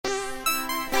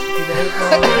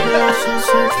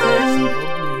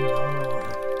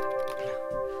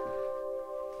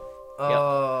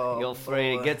You're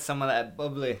free to get some of that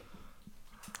bubbly.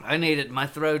 I need it. My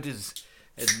throat is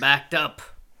backed up.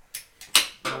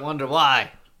 I wonder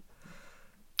why.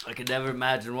 I could never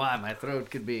imagine why my throat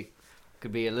could be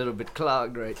a little bit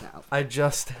clogged right now. I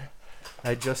just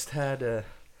had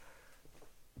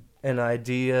an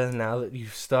idea now that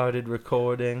you've started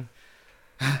recording.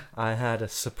 I had a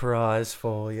surprise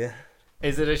for you.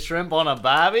 Is it a shrimp on a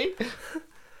barbie?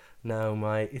 No,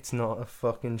 mate, it's not a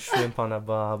fucking shrimp on a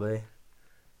barbie.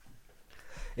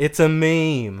 It's a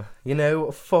meme. You know what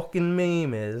a fucking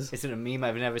meme is? Is it a meme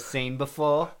I've never seen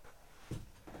before?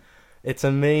 It's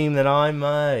a meme that I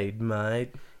made,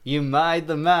 mate. You made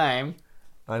the meme?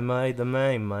 I made the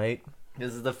meme, mate.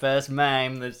 This is the first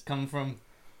meme that's come from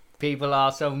people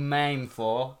are so meme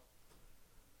for.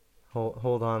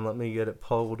 Hold on, let me get it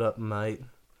pulled up, mate.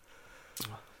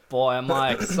 Boy, am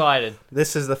I excited.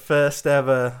 This is the first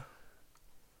ever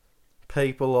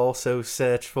people also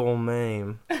search for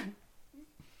meme.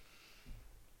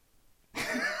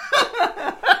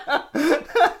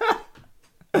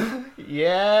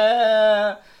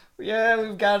 Yeah,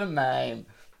 we've got a meme.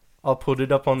 I'll put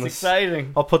it up on It's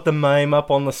exciting. I'll put the meme up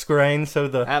on the screen so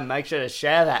the And make sure to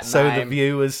share that so meme. the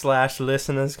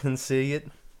viewers/listeners can see it.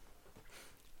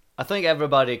 I think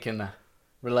everybody can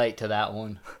relate to that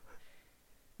one.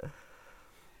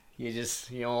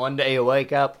 One day you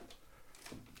wake up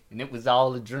and it was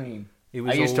all a dream.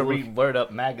 I used to read Word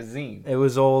Up magazine. It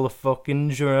was all a fucking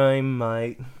dream,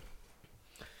 mate.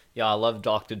 Yeah, I love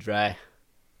Dr. Dre.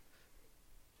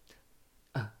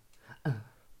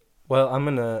 Well, I'm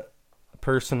gonna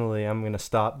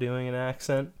stop doing an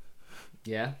accent.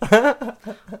 Yeah?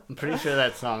 I'm pretty sure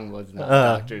that song was not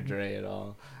Dr. Dre at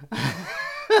all.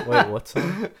 Wait, what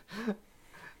song?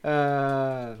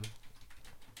 Uh,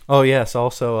 Oh yes.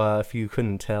 Also, if you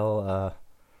couldn't tell,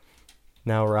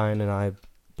 now Ryan and I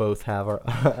both have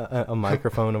a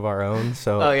microphone of our own.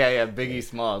 So. Oh yeah, Biggie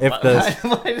Smalls.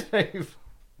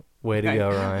 Way to go,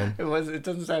 Ryan. It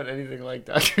doesn't sound anything like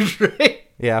Dr. Dre.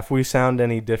 Yeah, if we sound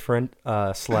any different /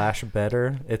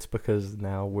 better, it's because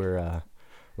now we're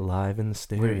live in the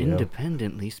studio. We're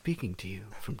independently speaking to you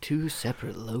from two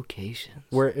separate locations.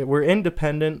 We're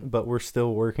independent, but we're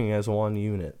still working as one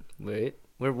unit. Wait,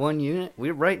 we're one unit?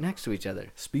 We're right next to each other.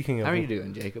 Speaking of... How are you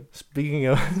doing, Jacob? Speaking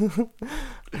of...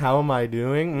 How am I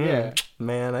doing? Yeah.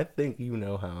 Man, I think you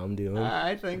know how I'm doing.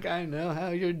 I think I know how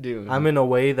you're doing. I'm in a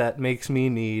way that makes me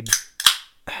need...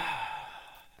 a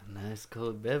nice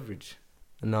cold beverage.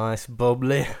 A nice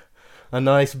bubbly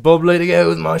to go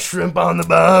with my shrimp on the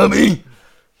barbie.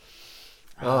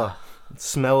 Oh, it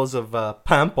smells of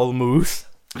pamplemousse.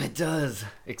 It does,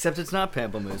 except it's not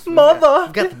pamplemousse. Mother!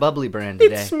 We've got the bubbly brand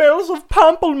today. It smells of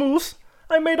pamplemousse.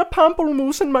 I made a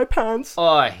pamplemousse in my pants.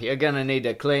 Oi, you're gonna need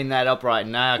to clean that up right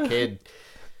now, kid.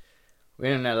 We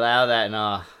didn't allow that in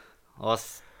our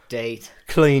state.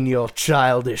 Clean your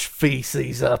childish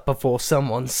feces up before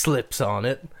someone slips on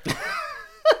it.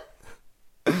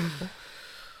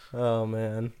 Oh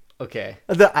man. Okay.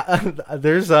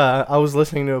 I was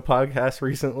listening to a podcast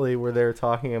recently where they were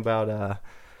talking about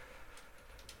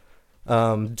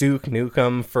Duke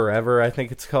Nukem Forever, I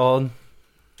think it's called.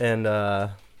 And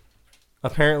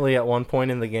apparently at one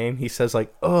point in the game he says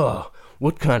like, "Oh,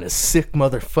 what kind of sick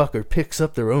motherfucker picks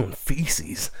up their own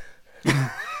feces?"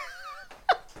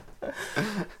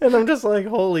 And I'm just like,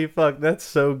 holy fuck, that's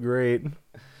so great.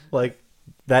 Like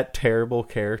that terrible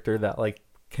character that like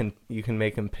you can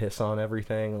make him piss on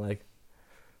everything, like,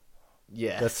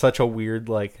 yeah, that's such a weird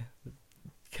like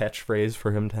catchphrase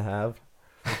for him to have.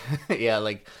 Yeah,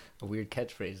 like a weird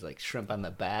catchphrase like shrimp on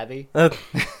the barbie. I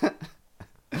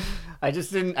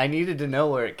needed to know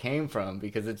where it came from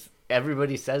because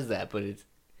everybody says that, but it's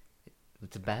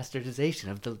a bastardization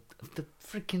of the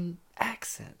freaking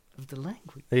accent of the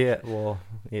language. Yeah, well,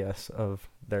 yes, of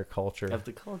their culture. Of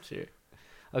the culture.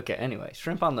 Okay, anyway,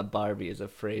 shrimp on the barbie is a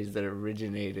phrase that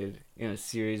originated in a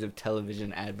series of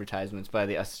television advertisements by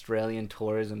the Australian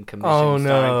Tourism Commission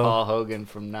starring Paul Hogan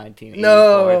from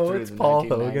 1984 through it's Paul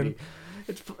 1990. Hogan.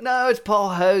 It's Paul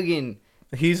Hogan.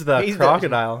 He's the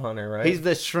crocodile hunter, right? He's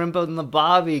the shrimp on the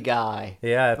barbie guy.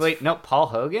 Yeah. Wait, no, Paul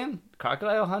Hogan?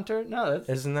 Crocodile hunter? No,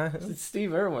 Isn't that him? It's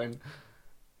Steve Irwin.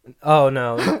 Oh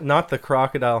no, not the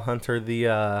crocodile hunter.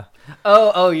 The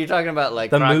you're talking about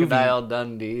like the Crocodile movie.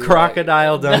 Dundee.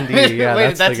 Crocodile Dundee. Yeah,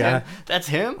 wait, that's the guy. Him? That's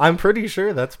him. I'm pretty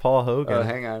sure that's Paul Hogan. Oh,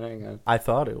 hang on. I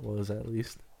thought it was at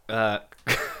least.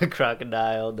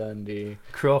 Crocodile Dundee.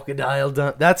 Crocodile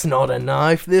Dundee. That's not a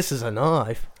knife. This is a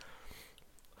knife.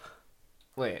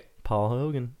 Wait. Paul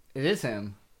Hogan. It is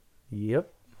him.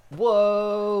 Yep.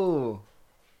 Whoa.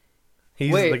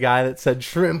 He's Wait. the guy that said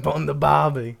shrimp on the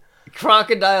barbie.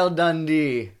 Crocodile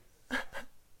Dundee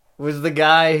was the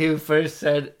guy who first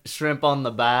said shrimp on the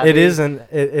barbie.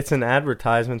 It's an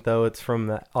advertisement, though. It's from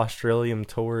the Australian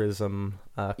Tourism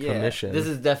Commission. This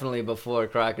is definitely before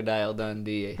Crocodile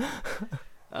Dundee.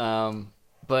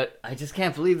 But I just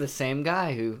can't believe the same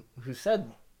guy who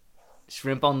said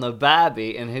shrimp on the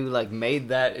barbie and who like made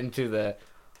that into the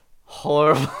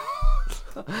horrible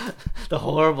the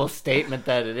horrible statement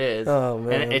that it is. Oh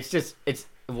man. And it's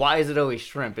why is it always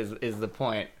shrimp is the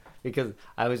point. Because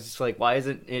I was just like, why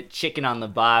isn't it chicken on the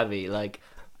barbie? Like,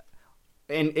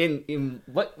 in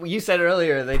what you said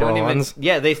earlier, they prawns. don't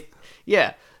even.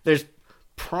 There's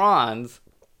prawns.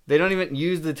 They don't even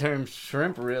use the term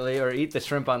shrimp really, or eat the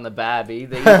shrimp on the barbie.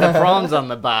 They eat the prawns on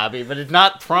the barbie, but it's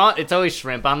not prawn. It's always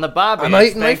shrimp on the barbie. I'm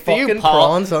eating my fucking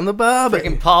prawns on the barbie.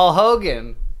 Freaking Paul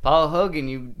Hogan. Paul Hogan,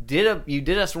 you did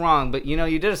us wrong, but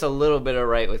you did us a little bit of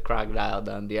right with Crocodile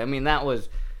Dundee. I mean, that was.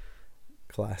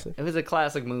 Classic. It was a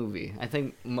classic movie. I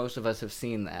think most of us have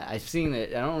seen that. I've seen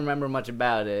it. I don't remember much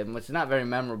about it. It's not very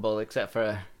memorable except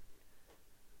for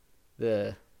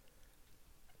a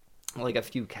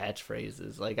few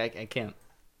catchphrases. Like I can't.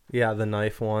 Yeah, the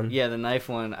knife one. Yeah, the knife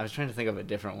one. I was trying to think of a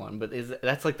different one, but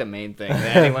that's like the main thing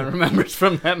that anyone remembers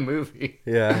from that movie.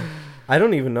 Yeah. I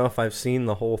don't even know if I've seen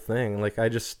the whole thing. Like I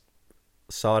just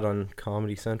saw it on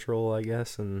Comedy Central, I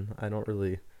guess, and I don't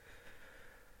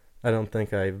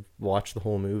think I watched the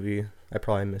whole movie. I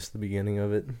probably missed the beginning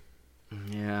of it.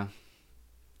 Yeah.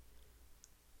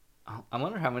 I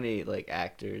wonder how many like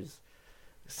actors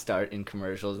start in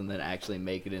commercials and then actually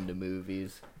make it into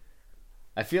movies.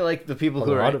 I feel like the people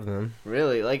who are... A lot of them.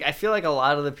 Really? Like, I feel like a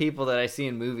lot of the people that I see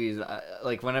in movies,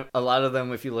 like, a lot of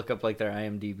them, if you look up, like, their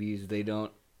IMDb's, they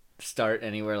don't start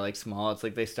anywhere, like, small. It's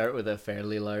like they start with a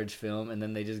fairly large film, and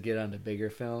then they just get onto bigger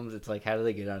films. It's like, how do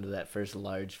they get onto that first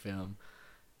large film?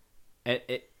 And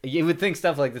you would think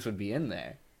stuff like this would be in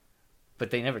there,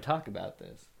 but they never talk about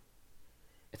this.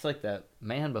 It's like the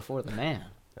man before the man.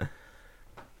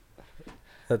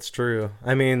 That's true.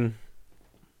 I mean,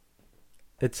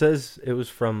 it says it was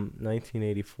from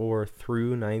 1984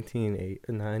 through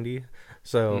 1990.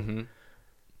 So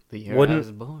the year I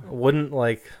was born. Wouldn't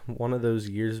like one of those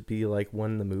years be like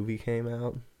when the movie came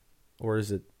out, or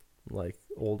is it like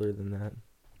older than that?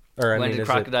 Or when did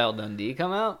Crocodile Dundee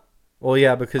come out? Well,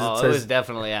 yeah, because it says it was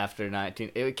definitely after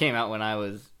 19. It came out when I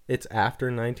was. It's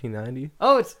after 1990.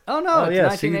 It's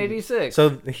 1986. So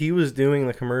he was doing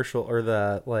the commercial or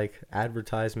the like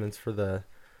advertisements for the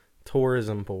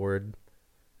tourism board.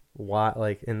 Why,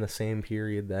 like in the same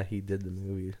period that he did the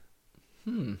movie?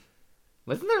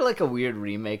 Wasn't there like a weird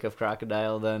remake of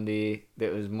Crocodile Dundee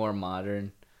that was more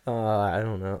modern? I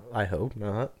don't know. I hope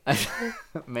not.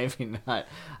 Maybe not.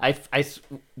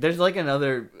 There's like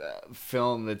another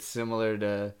film that's similar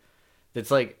to,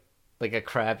 that's like a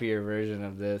crappier version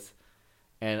of this,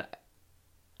 and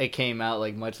it came out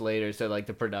like much later, so like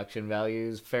the production value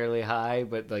is fairly high,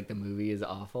 but like the movie is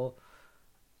awful.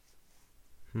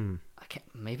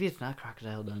 Maybe it's not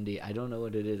Crocodile Dundee. I don't know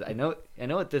what it is. I know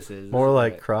what this is. More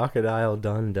like Crocodile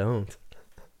Dun Don't.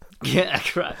 Yeah,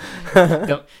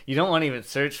 you don't want to even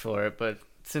search for it, but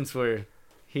since we're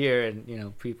here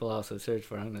and people also search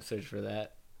for it, I'm going to search for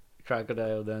that.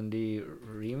 Crocodile Dundee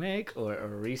remake or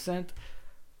recent?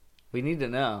 We need to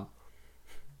know.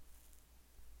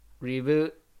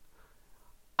 Reboot?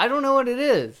 I don't know what it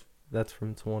is. That's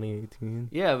from 2018.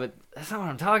 Yeah, but that's not what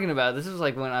I'm talking about. This is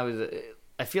like when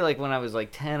I feel like when I was like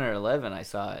 10 or 11 I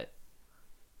saw it.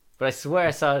 But I swear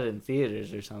I saw it in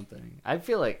theaters or something. I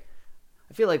feel like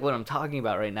what I'm talking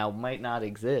about right now might not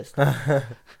exist.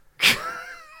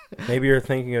 Maybe you're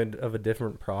thinking of a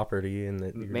different property, and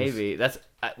that maybe that's.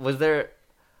 Are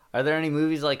there any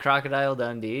movies like Crocodile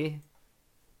Dundee?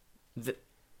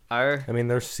 I mean,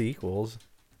 there's sequels.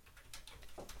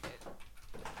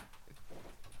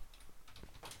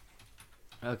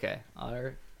 Okay.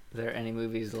 Are there any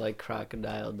movies like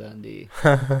Crocodile Dundee?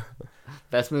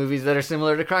 Best movies that are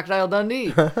similar to Crocodile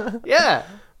Dundee. Yeah.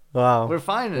 Wow. We're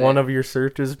finding One of your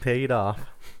searches paid off.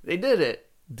 They did it.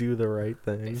 Do the right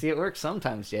thing. See, it works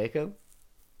sometimes, Jacob.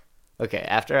 Okay,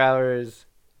 After Hours,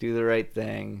 Do the Right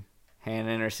Thing,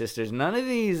 Hannah and Her Sisters. None of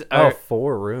these are...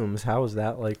 4 Rooms. How is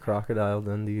that like Crocodile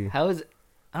Dundee? I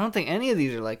don't think any of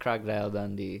these are like Crocodile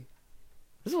Dundee.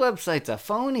 This website's a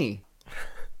phony.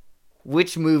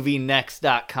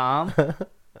 WhичMovieNext.com.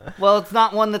 Well, it's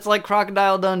not one that's like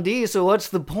Crocodile Dundee, so what's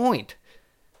the point?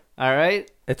 All right?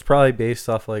 It's probably based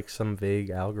off like some vague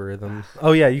algorithm.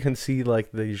 Oh yeah, you can see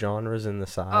like the genres in the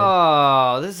side.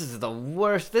 Oh, this is the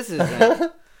worst. This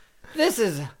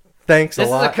is Thanks a This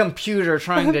lot. is a computer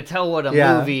trying to tell what a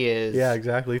movie is. Yeah,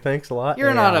 exactly. Thanks a lot. You're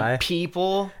AI. not a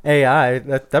people. AI.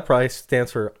 That probably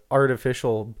stands for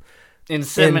artificial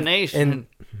Insemination.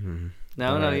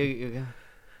 No, All right. you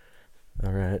go.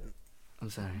 All right. I'm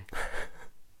sorry.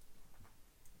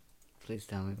 Please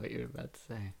tell me what you're about to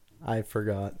say. I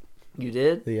forgot. You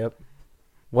did? Yep.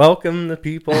 Welcome to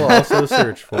people also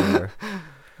search for.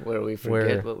 Where we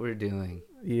forget what we're doing.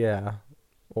 Yeah.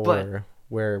 Or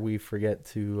where we forget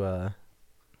to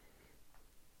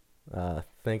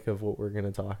think of what we're going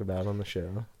to talk about on the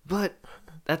show. But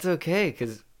that's okay,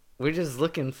 because we're just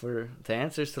looking for the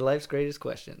answers to life's greatest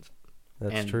questions.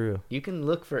 That's true. You can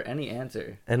look for any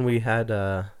answer. And we had,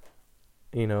 a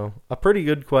pretty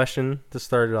good question to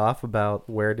start it off about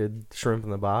where did Shrimp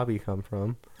and the Bobby come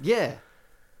from? Yeah.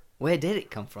 Where did it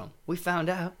come from? We found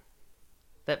out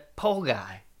that Paul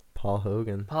guy. Paul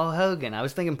Hogan. Paul Hogan. I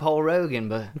was thinking Paul Rogan,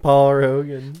 but Paul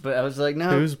Rogan. I was like, no.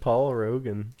 Who's Paul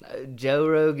Rogan? Joe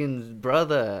Rogan's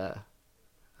brother.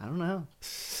 I don't know.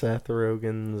 Seth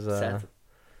Rogen's Seth.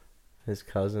 His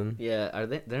cousin. Yeah, are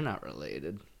they? They're not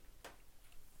related.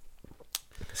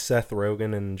 Seth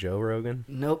Rogen and Joe Rogan?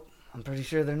 Nope. I'm pretty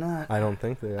sure they're not. I don't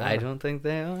think they are. I don't think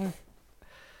they are.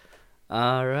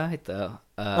 All right, though.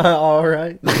 All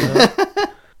right.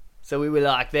 So we were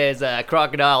like, "There's a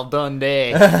Crocodile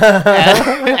Dundee,"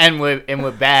 and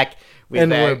we're back.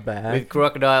 We're back with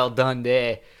Crocodile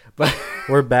Dundee. But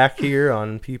we're back here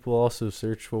on People Also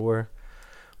Search For.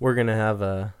 We're gonna have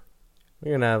a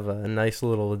nice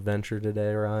little adventure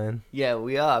today, Ryan. Yeah,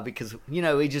 we are, because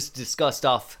we just discussed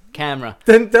off camera.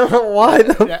 Then why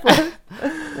the fuck?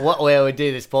 What we would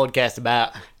do this podcast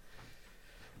about.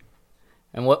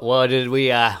 And what did we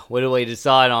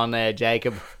decide on there,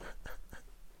 Jacob?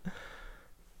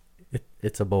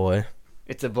 It's a boy.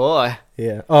 It's a boy.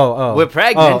 Yeah. Oh. We're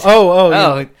pregnant.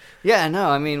 Oh. Yeah,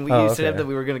 no, I mean, you said okay. that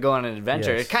we were going to go on an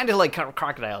adventure. Yes. It's kind of like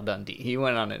Crocodile Dundee. He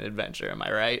went on an adventure, am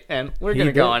I right? And we're going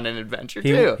to go on an adventure,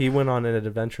 too. He went on an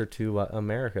adventure to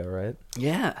America, right?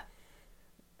 Yeah.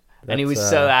 And he was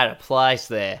so out of place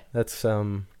there. That's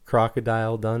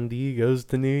Crocodile Dundee Goes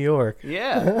to New York.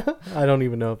 Yeah. I don't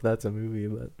even know if that's a movie,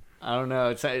 but... I don't know.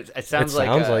 It sounds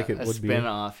like it would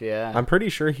spin-off, be. Yeah. I'm pretty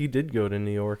sure he did go to New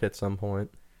York at some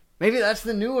point. Maybe that's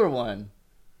the newer one.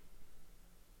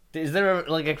 Is there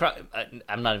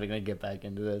I'm not even gonna get back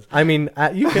into this. I mean,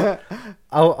 you can.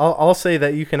 I'll say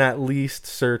that you can at least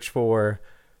search for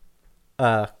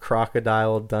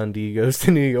Crocodile Dundee Goes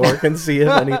to New York and see if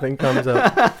anything comes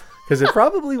up, because it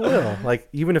probably will. Like,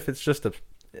 even if it's just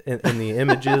in the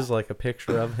images, like a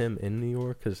picture of him in New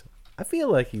York, because I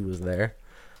feel like he was there.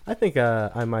 I think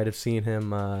I might have seen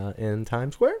him in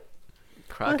Times Square.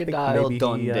 Crocodile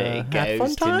Dundee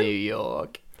goes to New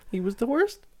York. He was the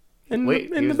worst. In the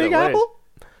the Big Apple.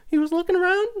 He was looking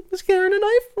around, was carrying a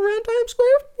knife around Times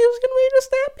Square. He was getting ready to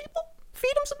stab people.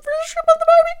 Feed him some fresh shrimp on the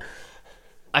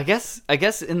Barbie. I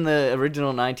guess in the original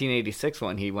 1986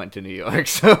 one, he went to New York,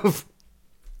 so...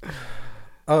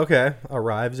 Okay.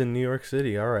 Arrives in New York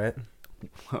City. All right.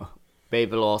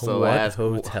 Babel also what asked...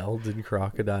 What hotel did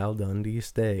Crocodile Dundee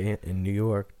stay in New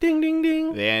York? Ding, ding,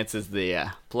 ding. The answer's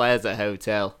the Plaza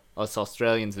Hotel. Us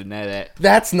Australians would know that.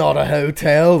 That's not a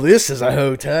hotel. This is a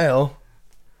hotel.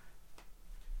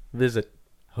 Visit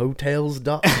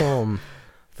hotels.com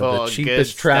for the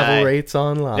cheapest travel rates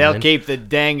online. They'll keep the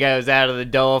dingoes out of the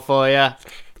door for you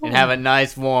and have a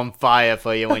nice warm fire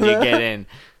for you when you get in.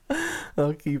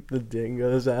 I'll keep the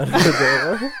dingoes out of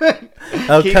the door.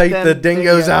 I'll keep the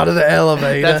dingoes out of the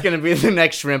elevator. That's going to be the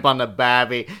next shrimp on the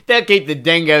Barbie. They'll keep the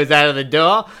dingoes out of the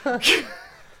door.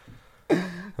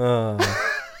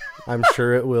 I'm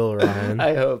sure it will, Ryan.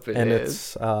 I hope it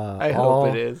is. I hope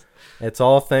it is. It's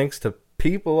all thanks to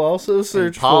People Also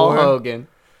Search For. Paul Hogan.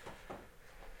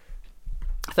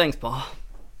 Thanks, Paul.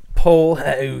 Paul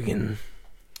Hogan.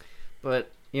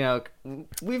 But,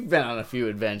 we've been on a few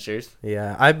adventures.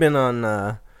 Yeah, I've been on,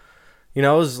 I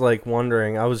was like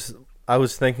wondering, I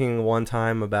was thinking one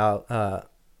time about,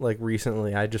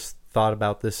 recently, I just thought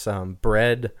about this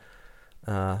bread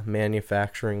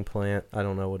manufacturing plant. I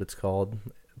don't know what it's called,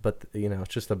 but,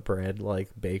 it's just a bread,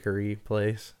 bakery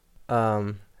place.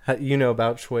 You know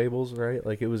about Schwabel's, right?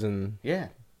 Like, it was in... Yeah.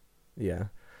 Yeah.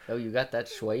 Oh, you got that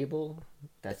Schwabel?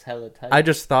 That's hella tight. I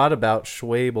just thought about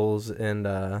Schwabel's, and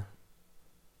I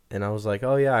was like,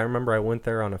 oh, yeah, I remember I went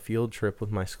there on a field trip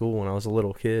with my school when I was a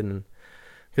little kid, and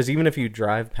because even if you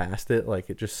drive past it,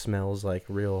 it just smells like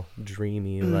real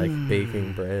dreamy,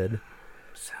 baking bread.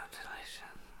 So delicious.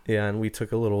 Yeah, and we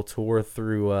took a little tour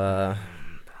through...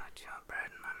 Put your bread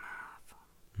in my mouth.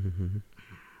 Mm-hmm.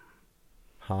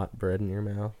 Hot bread in your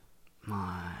mouth.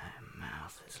 My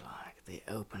mouth is like the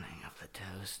opening of the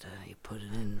toast. You put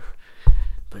it in,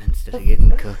 but instead of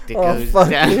getting cooked, it goes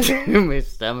down to my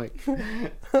stomach.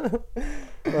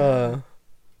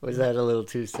 Was that a little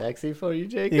too sexy for you,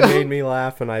 Jacob? You made me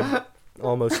laugh, and I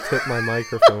almost tipped my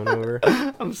microphone over.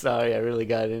 I'm sorry, I really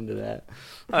got into that.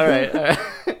 All right.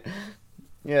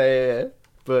 Yeah.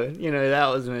 But, that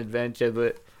was an adventure,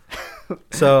 but...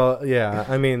 So, yeah,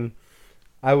 I mean,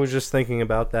 I was just thinking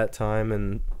about that time,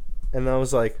 and I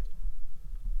was like,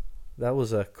 that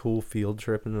was a cool field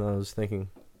trip, and I was thinking,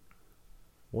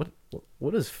 what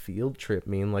does field trip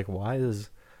mean? Like, why is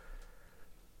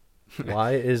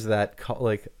that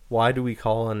why do we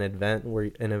call an event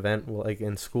like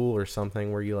in school or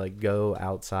something where you like go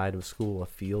outside of school a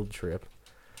field trip?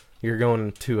 You're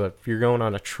going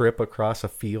on a trip across a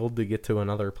field to get to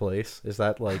another place. Is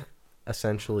that like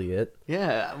essentially it?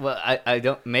 Yeah, well, I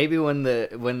don't. Maybe when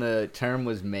the term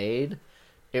was made,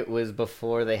 it was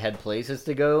before they had places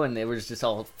to go, and there was just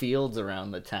all fields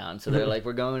around the town. So they're like,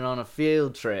 we're going on a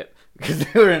field trip because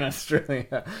they were in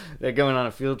Australia. They're going on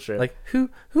a field trip. Like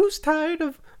who's tired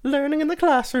of learning in the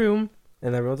classroom?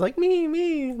 And everyone's like,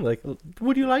 me. Like,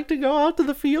 would you like to go out to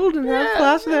the field and have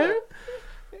class there?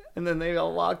 And then they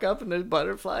all walk up, and there's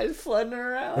butterflies flooding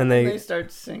around, and they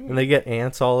start singing. And they get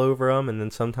ants all over them, and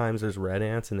then sometimes there's red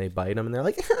ants, and they bite them, and they're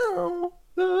like, oh,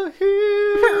 the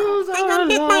hills are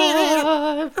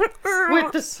alive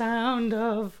with the sound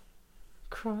of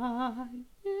crying.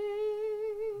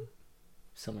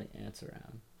 So many ants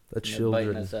around. The children.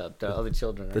 Biting us up. All the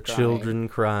children are crying. The children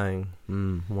crying.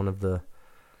 One of the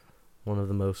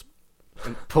most...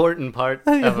 important part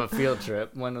of a field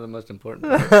trip. One of the most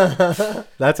important parts.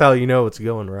 That's how you know it's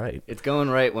going right. It's going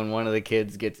right when one of the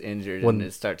kids gets injured and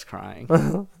it starts crying.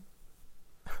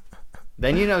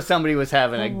 Then you know somebody was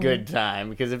having a good time,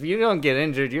 because if you don't get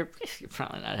injured, you're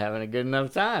probably not having a good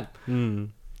enough time.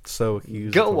 So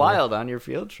accusatory. Go wild on your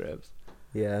field trips.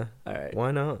 Yeah. All right.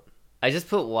 Why not? I just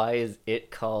put why is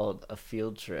it called a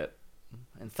field trip,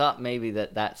 and thought maybe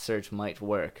that search might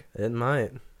work. It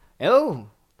might. Oh.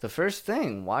 The first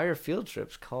thing, why are field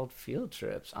trips called field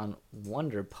trips on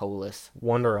Wonderopolis?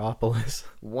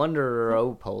 Wonderopolis.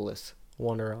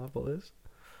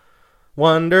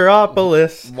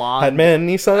 Had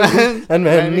many sons, and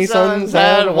many sons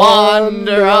had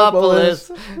Wonderopolis.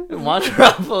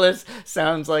 Wonderopolis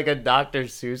sounds like a Dr.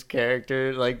 Seuss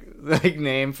character, like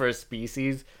name for a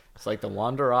species. It's like the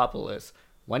Wonderopolis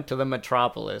went to the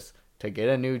metropolis to get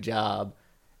a new job,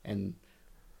 and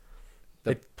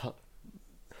the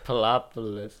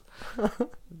Palopolis,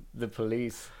 the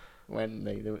police, when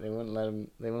they wouldn't let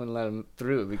them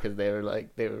through because they were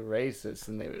racist,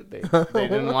 and they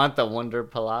didn't want the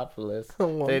Wonderopolis.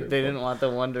 They didn't want the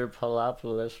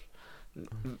Wonderopolis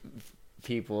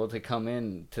people to come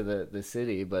in to the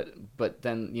city, but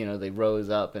then they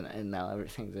rose up, and now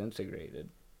everything's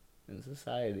integrated in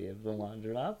society of the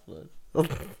Wonderopolis.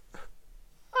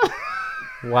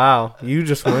 Wow, you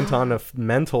just went on a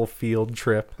mental field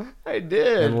trip. I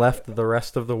did. And left the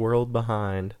rest of the world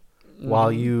behind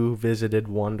while you visited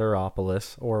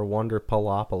Wonderopolis or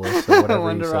Wonderpalopolis or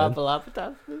whatever you said.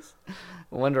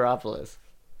 Wonderopolis.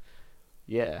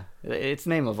 Yeah, its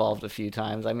name evolved a few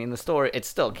times. I mean, the story, it's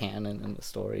still canon in the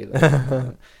story.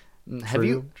 Have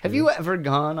you ever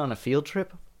gone on a field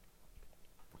trip?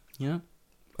 Yeah.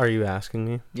 Are you asking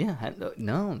me? Yeah,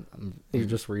 no. You're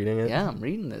just reading it? Yeah, I'm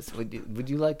reading this. Would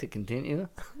you like to continue?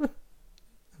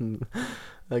 Go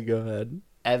ahead.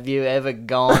 Have you ever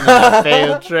gone on a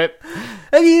field trip?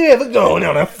 Have you ever gone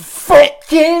on a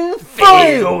fucking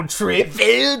field trip?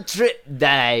 Field trip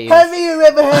day. Have you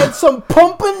ever had some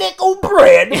pumpernickel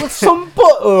bread with some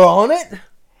butter on it?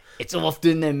 It's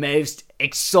often the most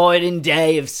exciting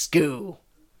day of school.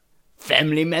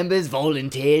 Family members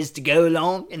volunteers to go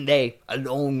along, and they,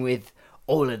 along with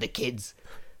all of the kids,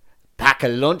 pack a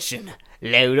lunch and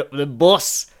load up the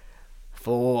bus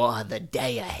for the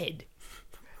day ahead.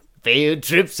 Field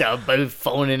trips are both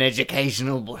fun and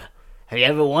educational, but have you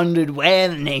ever wondered where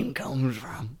the name comes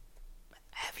from?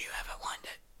 Have you ever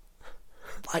wondered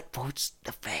what puts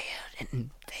the field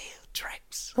in field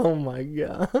trips? Oh my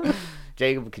god.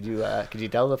 Jacob, could you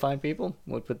tell the fine people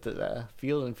what put the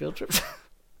field in field trips?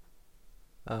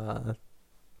 Can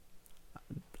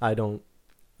I do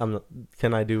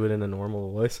it in a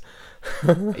normal voice?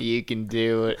 You can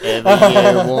do whatever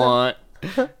you want.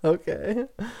 Okay.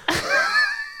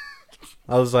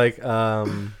 I was like,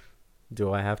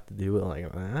 do I have to do it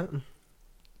like that?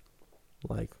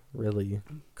 Like really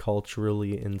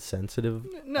culturally insensitive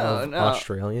of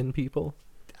Australian people?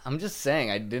 I'm just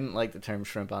saying I didn't like the term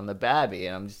shrimp on the babby,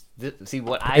 and I'm just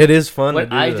It is fun to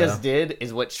do, I though. just did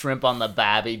is what shrimp on the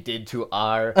babby did to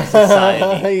our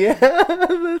society. Yeah,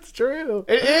 that's true.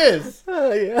 It is.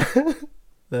 Yeah,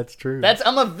 that's true.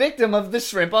 I'm a victim of the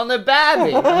shrimp on the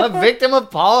babby. I'm a victim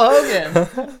of Paul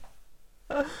Hogan.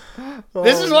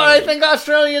 This is what I think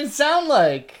Australians sound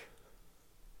like.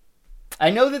 I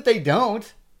know that they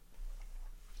don't.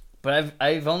 But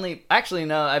I've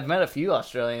met a few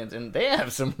Australians, and they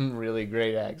have some really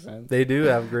great accents. They do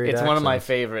have great accents. It's one of my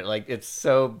favorite. Like, it's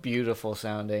so beautiful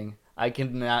sounding. I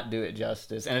cannot do it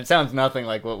justice. And it sounds nothing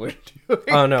like what we're doing.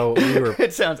 Oh, no.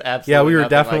 It sounds absolutely Yeah, we were nothing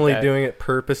definitely like that. doing it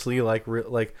purposely, like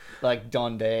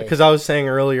Don Day. Because I was saying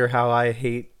earlier how I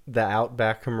hate the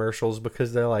Outback commercials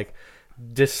because they're, like,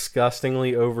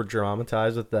 disgustingly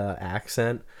over-dramatized with the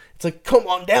accent. It's like, come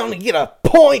on down and get a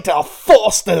pint of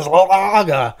Foster's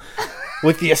lager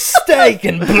with your steak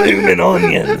and blooming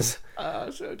onions.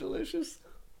 So delicious.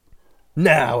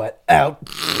 Now at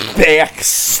Outback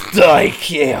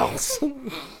Steakhouse.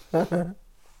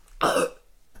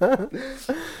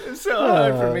 It's so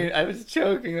hard for me. I was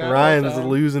choking. Ryan's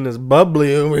losing his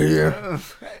bubbly over here.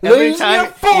 Every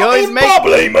time you always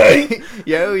bubbly, mate.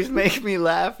 You always make me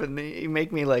laugh, and you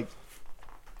make me like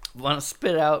want to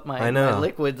spit out my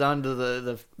liquids onto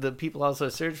the people also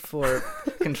search for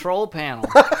control panel.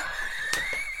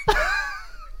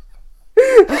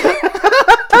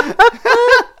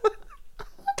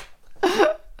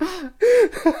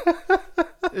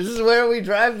 This is where we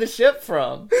drive the ship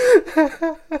from.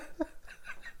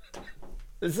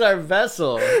 This is our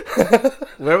vessel,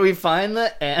 where we find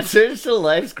the answers to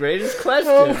life's greatest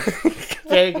questions.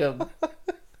 Take them.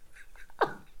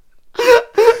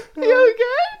 You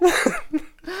okay?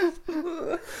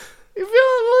 You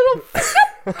feeling a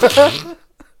little...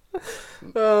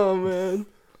 Oh, man.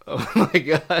 Oh, my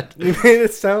God. You made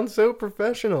it sound so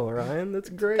professional, Ryan. That's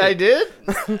great. I did?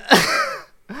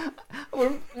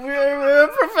 We're a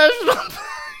professional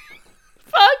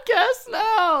podcast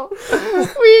now.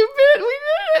 We did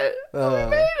it. We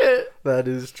made it. That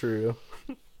is true.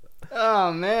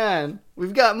 Oh, man.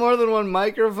 We've got more than one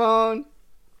microphone.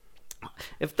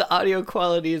 If the audio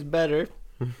quality is better,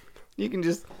 you can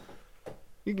just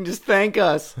thank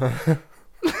us.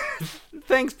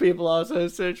 Thanks, people. Also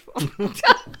search for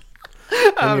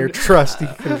and your trusty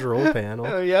control panel.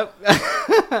 Oh, yep.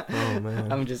 Oh,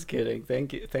 man. I'm just kidding.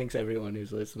 Thank you. Thanks everyone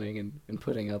who's listening and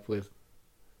putting up with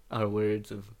our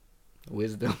words of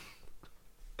wisdom.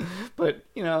 But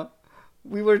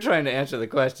we were trying to answer the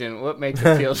question: what makes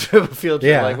a field trip a field trip?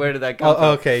 Yeah. Like, where did that come from?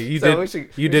 Okay, you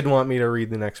did want me to read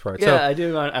the next part. Yeah, I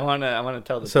do. I want to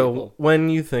tell the people. So when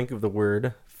you think of the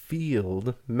word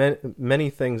field, many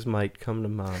things might come to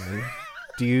mind.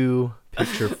 Do you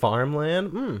picture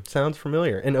farmland? Sounds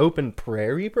familiar. An open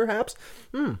prairie, perhaps?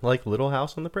 Like Little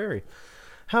House on the Prairie.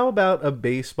 How about a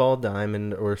baseball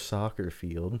diamond or soccer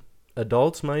field?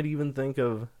 Adults might even think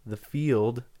of the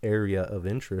field area of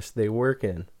interest they work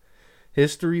in.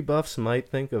 History buffs might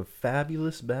think of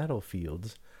fabulous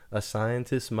battlefields. A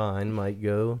scientist's mind might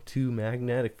go to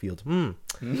magnetic fields.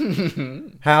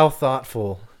 How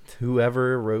thoughtful.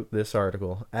 Whoever wrote this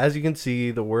article. As you can see,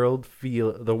 the word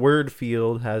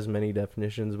field has many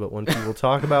definitions, but when people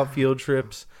talk about field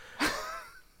trips,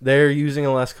 they're using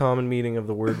a less common meaning of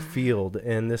the word field.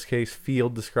 In this case,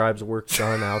 field describes work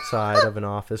done outside of an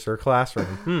office or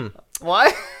classroom.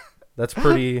 Why? That's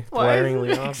pretty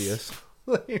glaringly obvious.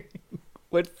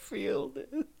 What field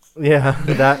is? Yeah,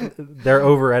 that they're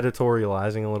over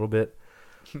editorializing a little bit.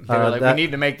 We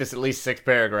need to make this at least 6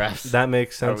 paragraphs. That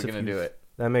makes sense. How are we going to do it?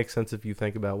 That makes sense if you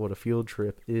think about what a field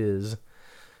trip is.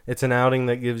 It's an outing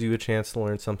that gives you a chance to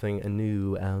learn something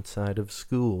new outside of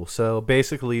school. So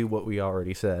basically what we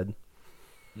already said.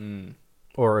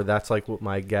 Or that's like what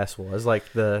my guess was. Like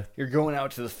you're going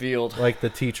out to the field. Like the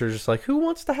teacher's just like, who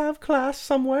wants to have class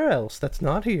somewhere else that's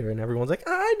not here? And everyone's like,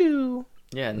 I do.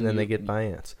 Yeah, and then they get by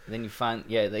ants. Then you find,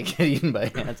 they get eaten by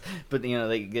ants. But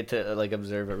they get to like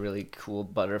observe a really cool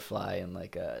butterfly and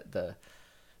like the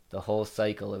whole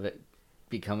cycle of it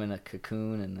becoming a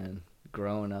cocoon and then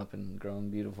growing up and growing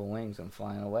beautiful wings and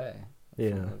flying away.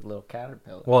 Yeah, like a little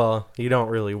caterpillar. Well, you don't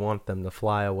really want them to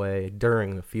fly away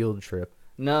during the field trip.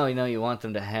 No, you want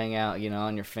them to hang out,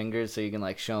 on your fingers so you can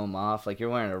like show them off. Like you're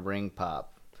wearing a ring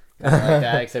pop. Like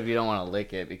that, except you don't want to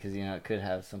lick it because it could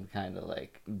have some kind of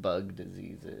like bug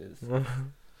diseases.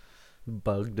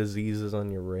 Bug diseases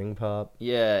on your ring pop.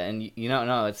 Yeah, and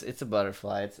no, it's a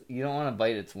butterfly. You don't want to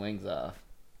bite its wings off.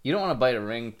 You don't want to bite a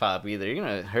ring pop either. You're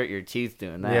gonna hurt your teeth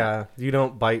doing that. Yeah, you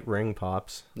don't bite ring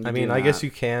pops. I guess you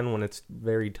can when it's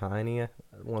very tiny.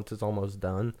 Once it's almost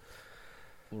done.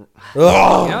 You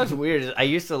know what's weird is I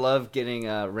used to love getting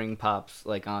ring pops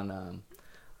like on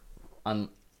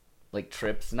like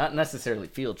trips, not necessarily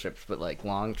field trips, but like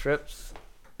long trips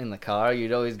in the car.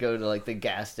 You'd always go to like the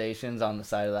gas stations on the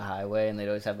side of the highway, and they'd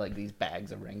always have like these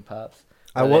bags of ring pops.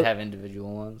 They'd have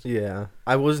individual ones. Yeah,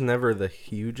 I was never the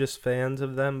hugest fans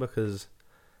of them because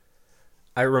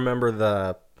I remember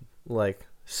the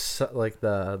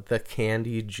the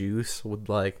candy juice would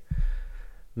like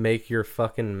make your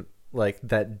fucking like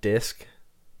that disc,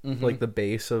 like the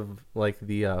base of like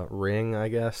the ring, I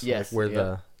guess. Yes, like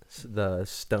where the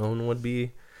stone would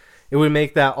be. It would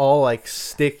make that all like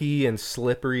sticky and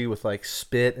slippery with like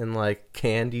spit and like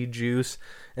candy juice,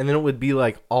 and then it would be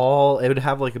like it would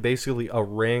have like basically a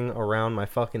ring around my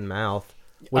fucking mouth,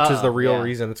 which is the real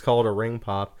reason it's called a ring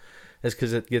pop, is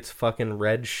because it gets fucking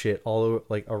red shit all over,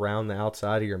 like around the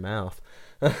outside of your mouth.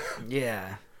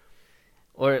 Yeah.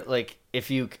 Or like if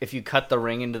you cut the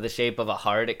ring into the shape of a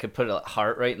heart, it could put a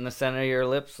heart right in the center of your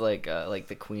lips, like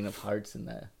the Queen of Hearts in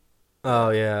the.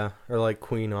 Oh yeah, or like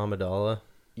Queen Amidala.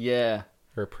 Yeah.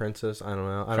 Or Princess, I don't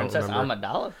know. Princess don't remember.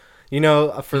 Amidala. You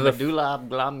know, for the medulla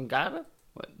oblongata.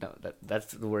 What? No,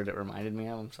 that's the word it reminded me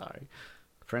of. I'm sorry.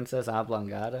 Princess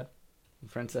oblongata.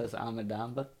 Princess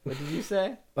Amidala. What did you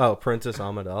say? Oh, Princess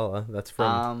Amidala. That's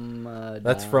from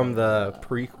the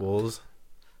prequels.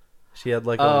 She had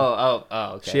like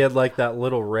okay. She had like that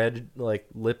little red like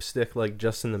lipstick like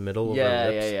just in the middle of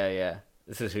her lips. Yeah.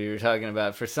 This is who you were talking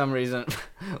about. For some reason,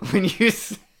 when you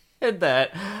said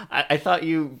that, I thought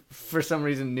you for some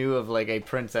reason knew of like a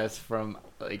princess from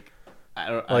like I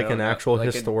don't an know, actual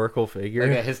like historical figure,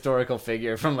 like a historical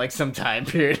figure from like some time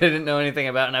period I didn't know anything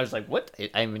about, and I was like, "What?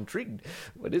 I'm intrigued.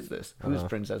 What is this? Who's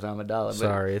Princess Amidala?"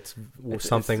 Sorry, it's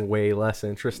something way less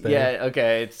interesting. Yeah,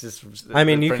 okay. It's just. I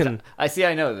mean, you can. I see.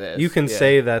 I know this. You can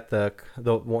say that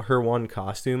her one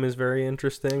costume is very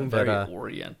interesting, very but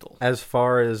oriental. As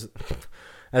far as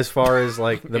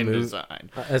like the movie,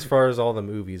 as far as all the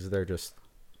movies, they're just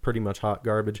pretty much hot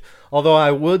garbage. Although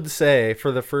I would say,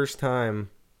 for the first time,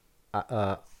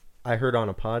 I heard on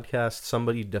a podcast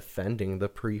somebody defending the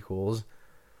prequels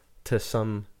to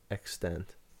some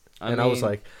extent, I was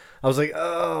like,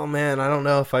 oh man, I don't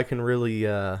know if I can really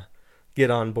get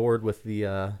on board with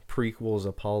the prequels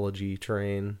apology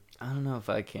train. I don't know if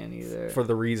I can either. For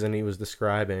the reason he was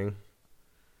describing,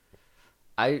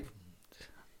 I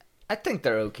think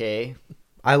they're okay.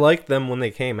 I liked them when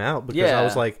they came out because I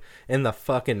was like in the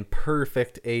fucking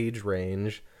perfect age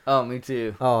range. Oh, me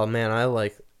too. Oh man, I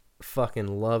like fucking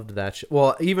loved that shit.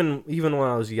 Well, even when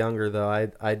I was younger though,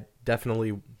 I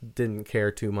definitely didn't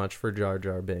care too much for Jar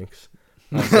Jar Binks.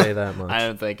 I'll say that much. I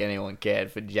don't think anyone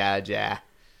cared for Jar Jar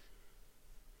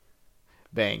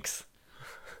Binks.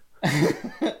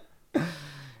 I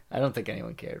don't think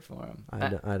anyone cared for him.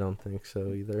 I don't think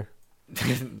so either.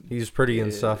 He's pretty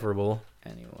insufferable.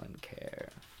 Anyone care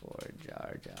for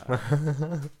Jar Jar?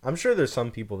 I'm sure there's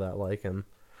some people that like him.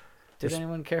 Did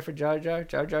anyone care for Jar Jar?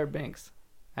 Jar Jar Binks,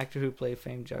 actor who played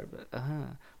famed Jar.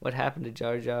 What happened to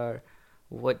Jar Jar?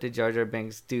 What did Jar Jar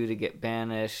Binks do to get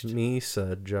banished?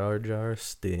 Misa Jar Jar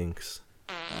stinks.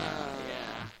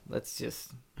 Yeah. Let's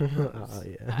just.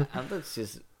 Yeah. Let's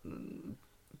just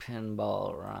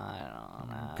pinball right on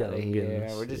out of here.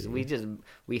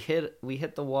 We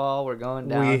hit the wall. We're going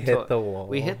down. We hit the wall.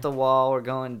 We hit the wall. We're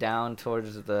going down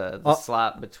towards the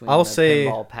slot between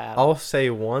pinball paddles. I'll say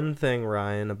one thing,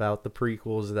 Ryan, about the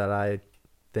prequels that I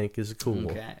think is cool.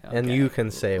 Okay. And you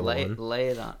can say one. Lay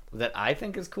it on. That I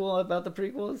think is cool about the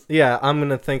prequels? Yeah, I'm going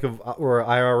to think of, or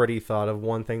I already thought of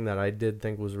one thing that I did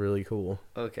think was really cool.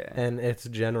 Okay. And it's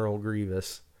General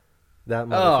Grievous. That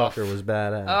motherfucker was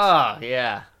badass. Oh,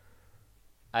 yeah.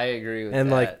 I agree with that.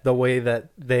 And like the way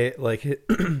that they like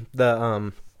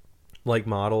the like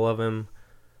model of him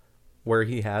where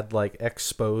he had like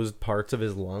exposed parts of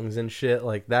his lungs and shit,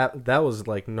 like that was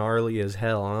like gnarly as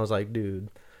hell. And I was like, dude,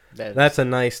 that's a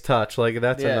nice touch. Like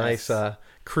that's a nice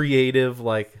creative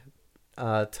like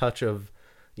touch of,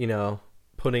 you know,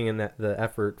 putting in the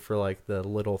effort for like the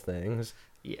little things.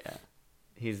 Yeah.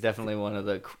 He's definitely one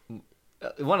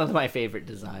of my favorite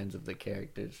designs of the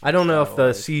characters. I don't know if the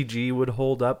CG would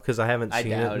hold up because I haven't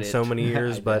seen it in so many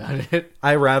years, but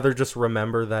I rather just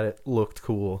remember that it looked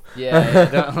cool.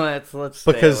 Yeah, let's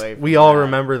stay because away from we all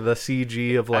remember the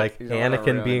CG of like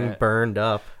Anakin being burned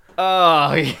up.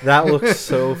 Oh, yeah. That looks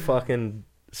so fucking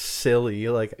silly.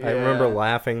 Like I remember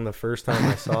laughing the first time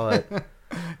I saw it.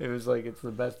 It was like it's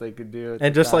the best they could do.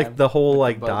 And just like the whole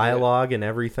like dialogue and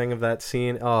everything of that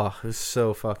scene. Oh, it was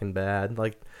so fucking bad.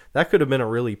 Like that could have been a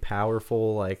really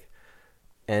powerful like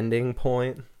ending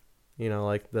point. You know,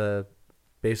 like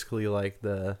basically like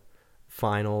the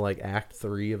final like act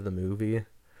 3 of the movie.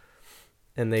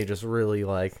 and they just really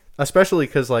like, especially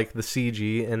because like the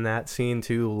CG in that scene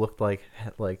too looked like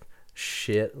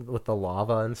shit with the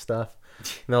lava and stuff.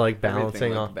 And they're like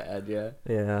balancing on bad, yeah.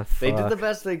 Yeah, they did the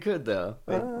best they could though.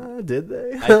 Did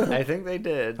they? I think they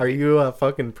did. Are you a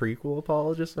fucking prequel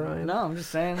apologist, Ryan? No, I'm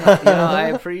just saying. Like, I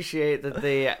appreciate that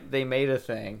they made a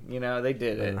thing. They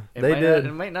did it. They did.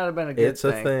 It might not have been a good thing. It's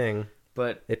a thing,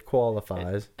 but it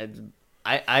qualifies.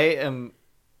 I am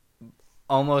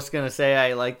almost gonna say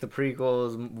I like the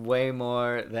prequels way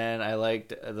more than I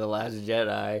liked The Last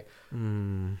Jedi.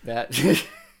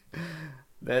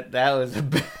 That was a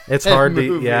bad it's hard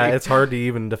movie. it's hard to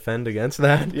even defend against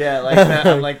that. Yeah,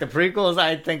 I'm like the prequels.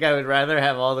 I think I would rather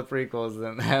have all the prequels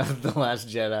than have The Last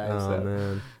Jedi. Oh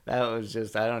man, that was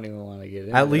just, I don't even want to get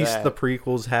into at least that. the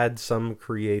prequels had some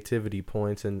creativity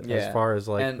points, and as far as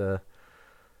like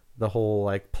the whole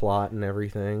like plot and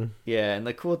everything. Yeah, and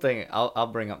the cool thing, I'll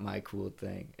bring up my cool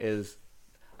thing is,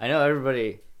 I know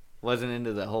everybody wasn't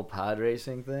into the whole pod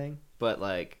racing thing, but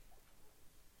like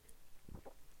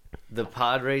the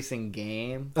pod racing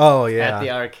game. Oh yeah, at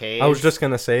the arcade. I was just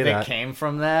gonna say that came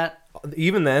from that.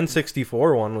 Even the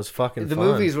N64 one was fucking The fun.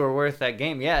 movies were worth that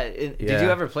game. Yeah. Did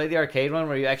you ever play the arcade one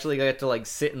where you actually get to like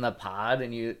sit in the pod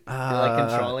and you're like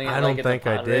controlling it? I don't think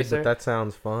I did, racer? but that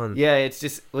sounds fun. Yeah, it's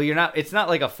just, well, it's not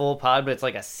like a full pod, but it's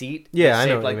like a seat. Yeah, it's I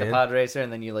know shaped what like you the mean. pod racer,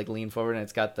 and then you like lean forward and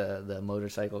it's got the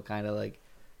motorcycle kind of like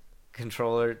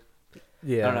controller.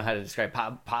 Yeah. I don't know how to describe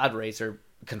pod racer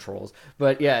controls,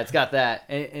 but yeah, it's got that,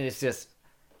 and it's just,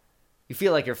 you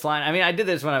feel like you're flying. I mean, I did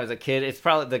this when I was a kid. It's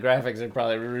probably, the graphics are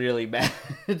probably really bad.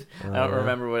 I don't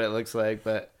remember what it looks like,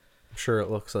 but I'm sure it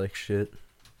looks like shit.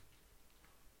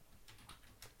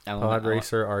 Pod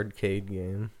Racer arcade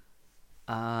game.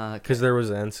 Because there was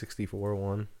an N64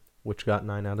 one, which got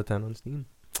 9 out of 10 on Steam.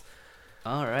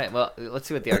 All right. Well, let's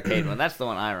see what the arcade one. That's the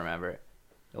one I remember.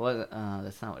 It wasn't.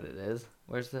 That's not what it is.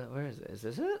 Where is it? Is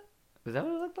this it? Is that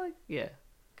what it looked like? Yeah,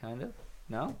 kind of.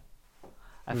 No.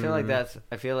 I feel like that's.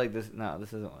 I feel like this. No,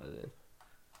 this isn't what it is.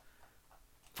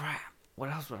 Crap. What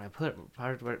else would I put?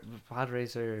 Pod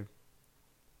Racer.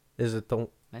 Is it the?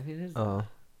 Maybe it is. Oh.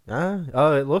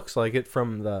 It looks like it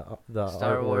from the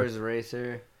Star artwork. Wars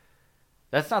Racer.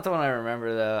 That's not the one I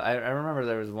remember though. I remember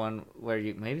there was one where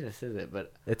you, maybe this is it,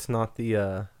 but it's not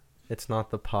the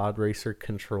Pod Racer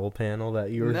control panel that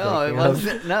you were no, thinking it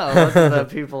wasn't. of. No, it wasn't. The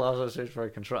people also search for a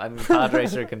control. I mean, Pod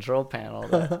Racer control panel.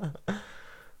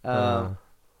 But,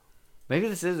 maybe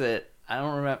this is it. I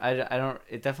don't remember. I don't.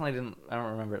 It definitely didn't. I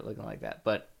don't remember it looking like that.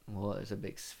 But well, there's a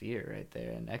big sphere right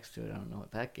there, and next to it, I don't know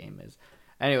what that game is.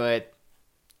 Anyway,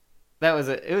 that was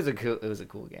it was a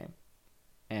cool game,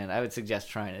 and I would suggest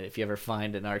trying it if you ever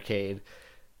find an arcade.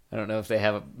 I don't know if they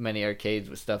have many arcades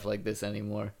with stuff like this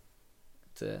anymore.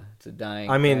 It's a dying.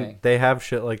 I mean, thing. they have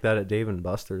shit like that at Dave and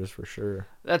Buster's for sure.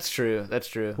 That's true. That's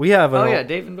true. We have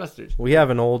Dave and Buster's. We have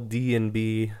an old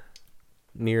D&B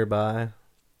nearby.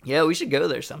 Yeah, we should go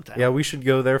there sometime. Yeah, we should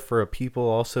go there for a people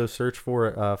also search for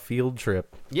a field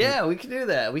trip. Yeah, we could do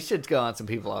that. We should go on some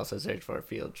people also search for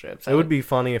field trips. It would be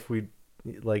funny if we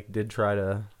did try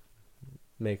to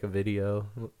make a video.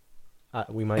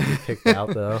 We might get kicked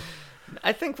out though.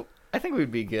 I think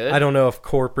we'd be good. I don't know if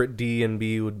corporate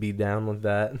D&B would be down with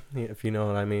that, if you know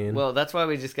what I mean. Well, that's why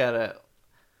we gotta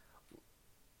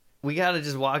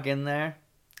just walk in there.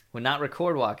 Well, not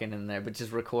record walking in there, but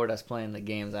just record us playing the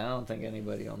games. I don't think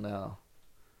anybody will know.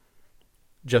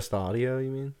 Just audio, you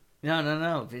mean?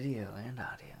 No. Video and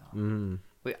audio.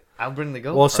 I'll bring the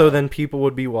GoPro. Well, so then people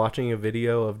would be watching a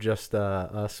video of just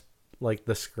us, like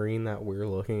the screen that we're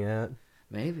looking at?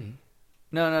 Maybe.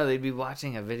 No, they'd be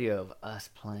watching a video of us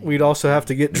playing. We'd also have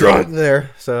to get drunk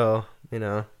there, so,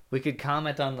 We could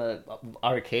comment on the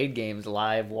arcade games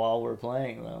live while we're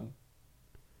playing them.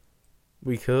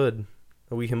 We could.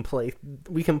 We can play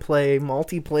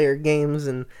multiplayer games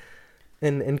and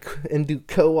do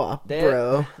co-op,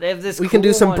 bro. They have this. We can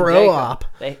do some one, bro-op.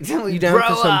 You down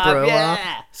for some bro-op?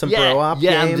 Yeah. Some bro-op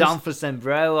Yeah, games? I'm down for some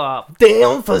bro-op.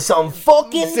 Down for some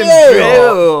fucking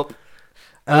bro-op.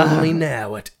 Only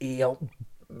now at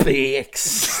Outback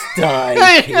Steakhouse.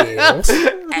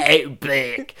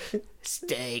 Outback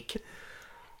Steak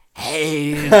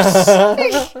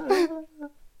House.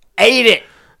 Ate it.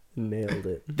 Nailed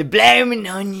it. The Bloomin'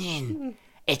 Onion.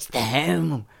 It's the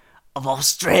home of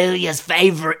Australia's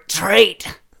favourite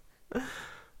treat.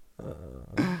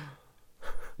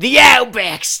 The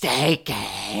Outback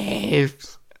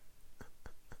Steakhouse.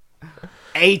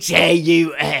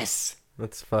 Haus.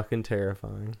 That's fucking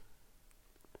terrifying.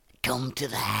 Come to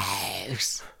the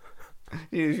house. Have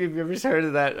you ever heard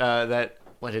of that?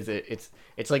 What is it?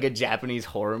 It's like a Japanese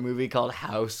horror movie called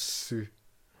House.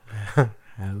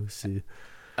 House.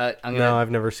 No,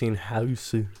 I've never seen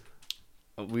House.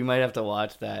 We might have to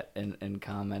watch that and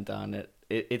comment on it.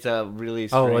 It's a really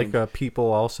strange... Oh, like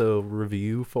people also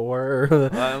review for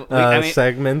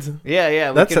segment.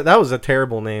 Yeah. That was a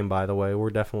terrible name, by the way. We're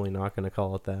definitely not going to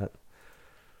call it that.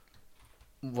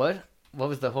 What? What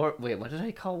was the horror? Wait, what did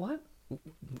I call what?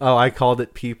 Oh, I called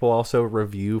it people also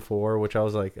review for, which I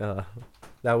was like,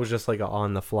 that was just like an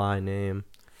on the fly name.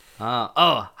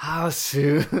 House.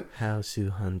 House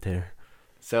Hunter.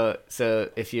 So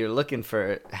if you're looking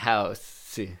for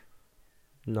House,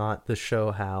 not the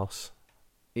show House.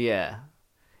 Yeah,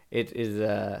 it is.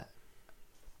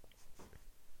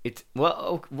 It's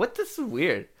what? This is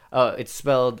weird. Oh, it's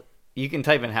spelled. You can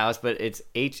type in house, but it's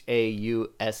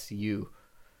Hausu.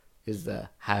 Is the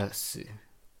house.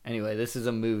 Anyway, this is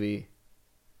a movie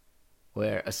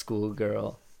where a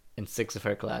schoolgirl and 6 of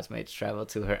her classmates travel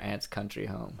to her aunt's country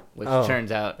home, which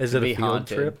turns out to be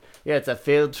haunted. Trip? Yeah, it's a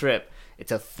failed trip.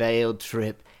 It's a failed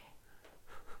trip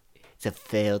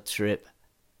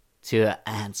to her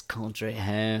aunt's country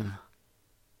home,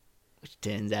 which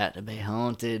turns out to be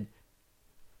haunted.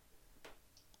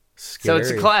 Scary. So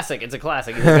it's a classic. You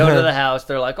go to the house.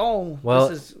 They're like, "Oh, well,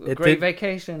 this is a great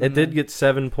vacation." It did get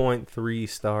 7.3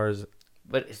 stars,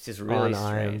 but it's just really on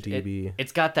strange. IMDb.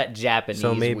 It's got that Japanese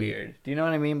weird. Do you know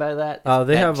what I mean by that?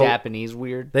 They have Japanese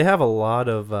weird. They have a lot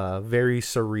of very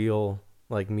surreal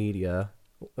like media,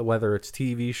 whether it's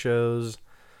TV shows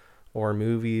or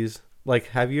movies. Like,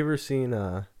 have you ever seen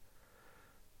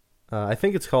I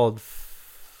think it's called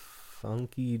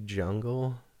Funky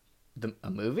Jungle.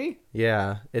 A movie?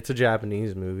 Yeah, it's a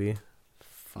Japanese movie.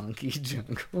 Funky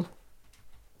Jungle?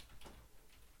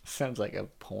 Sounds like a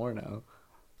porno.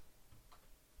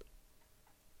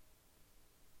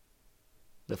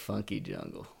 The Funky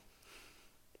Jungle.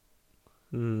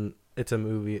 It's a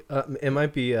movie. It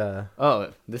might be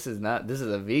this is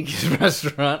a vegan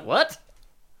restaurant. What?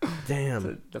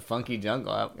 Damn. The Funky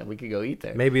Jungle. We could go eat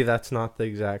there. Maybe that's not the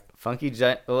exact...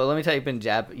 Well, let me type in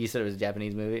You said it was a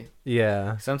Japanese movie?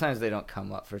 Yeah. Sometimes they don't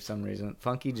come up for some reason.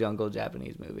 Funky Jungle,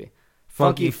 Japanese movie.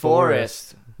 Funky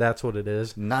Forest. That's what it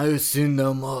is.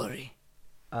 Nausunomori.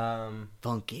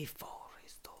 Funky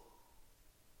Forest.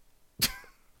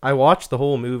 I watched the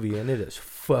whole movie and it is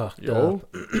fucked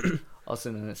up. Also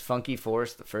known as Funky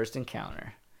Forest, The First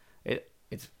Encounter.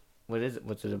 It's... What is it?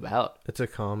 What's it about? It's a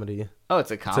comedy. Oh,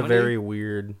 it's a comedy? It's a very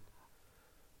weird...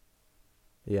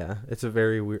 Yeah, it's a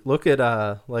very weird... Look at,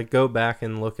 go back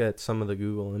and look at some of the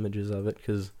Google images of it,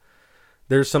 because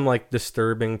there's some,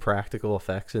 disturbing practical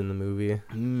effects in the movie.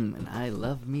 And I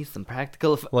love me some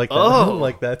practical effects. Like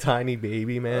that tiny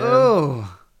baby, man.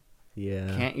 Oh!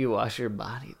 Yeah. Can't you wash your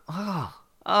body? Oh,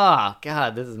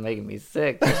 God, this is making me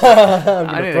sick.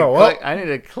 I need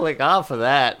to click off of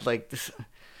that. This...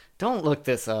 Don't look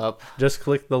this up. Just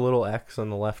click the little X on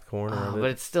the left corner of it.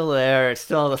 But it's still there. It's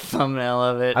still the thumbnail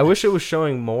of it. I wish it was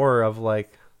showing more of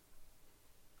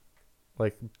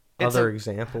other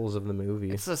examples of the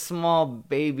movie. It's a small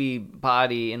baby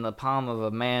body in the palm of a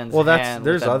man's hand.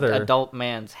 There's other adult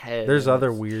man's head. There's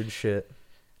other weird shit.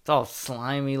 It's all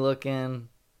slimy looking.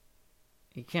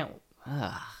 You can't.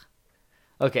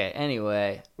 Okay.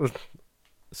 Anyway.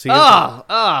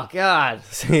 Oh God.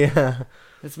 Yeah.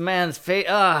 This man's face.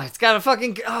 It's got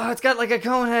it's got like a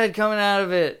cone head coming out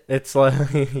of it. It's like,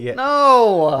 yeah.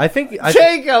 No.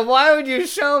 Jacob, why would you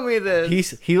show me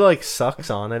this? He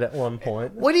sucks on it at one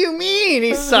point. What do you mean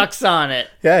he sucks on it?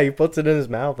 Yeah, he puts it in his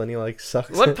mouth and he sucks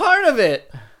it. What part of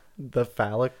it? The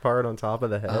phallic part on top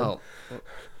of the head. Oh.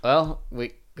 Well,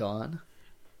 go on.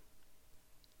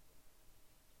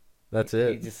 That's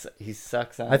it. He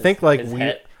sucks on his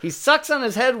head. He sucks on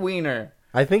his head wiener.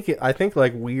 I think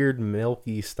weird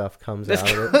milky stuff comes out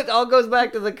of it. It all goes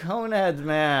back to the cone heads,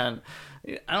 man.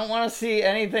 I don't want to see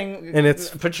anything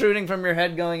protruding from your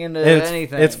head going into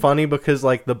anything. It's funny because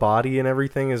the body and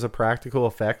everything is a practical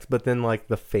effect, but then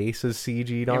the face is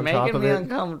CG'd on top of it. You're making me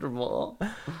uncomfortable.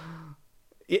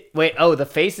 Wait, the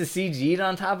face is CG'd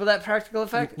on top of that practical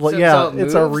effect? Well,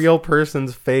 it's a real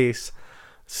person's face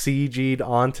CG'd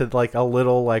onto a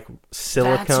little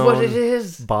silicone That's what it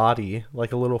is. body, a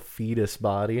little fetus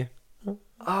body.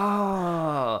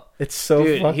 Oh, it's so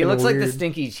dude, fucking he looks weird. like the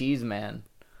Stinky Cheese Man.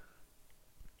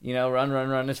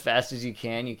 Run as fast as you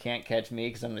can. You can't catch me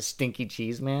because I'm the Stinky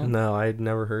Cheese Man. No, I'd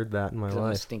never heard that in my life. I'm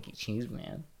the Stinky Cheese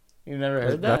Man. You've never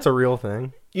heard that? That's a real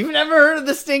thing. You've never heard of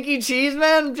the Stinky Cheese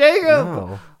Man, Jacob?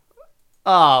 No.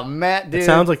 Oh, Matt, dude. It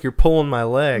sounds like you're pulling my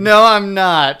leg. No, I'm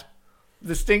not.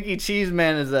 The Stinky Cheese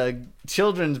Man is a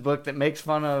children's book that makes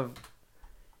fun of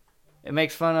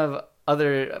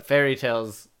other fairy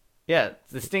tales. Yeah,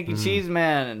 the Stinky Cheese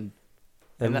Man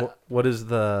and what is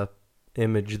the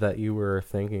image that you were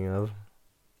thinking of.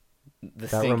 The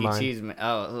Stinky Cheese Man.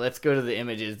 Oh, let's go to the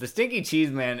images. The Stinky Cheese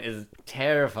Man is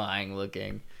terrifying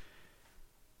looking.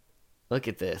 Look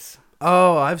at this.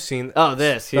 Oh, I've seen. Oh,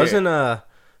 this here.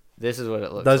 This is what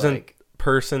it looks like. Doesn't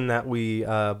person that we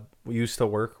used to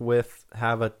work with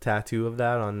have a tattoo of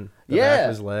that on the back of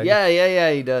his leg?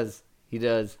 Yeah. He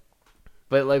does.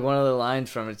 But like one of the lines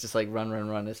from it's just like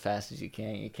run as fast as you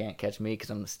can. You can't catch me because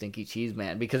I'm the Stinky Cheese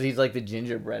Man. Because he's like the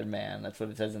gingerbread man. That's what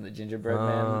it says in the gingerbread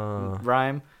man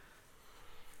rhyme.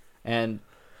 And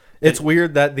it's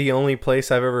weird that the only place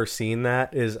I've ever seen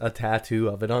that is a tattoo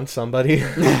of it on somebody.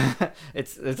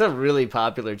 It's a really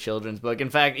popular children's book. In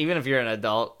fact, even if you're an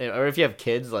adult or if you have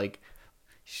kids, like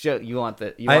you want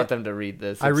them to read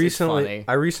this. It's funny.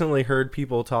 I recently heard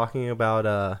people talking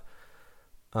about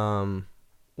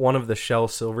one of the Shel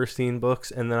Silverstein books,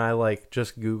 and then I like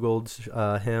just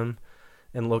Googled him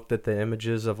and looked at the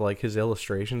images of like his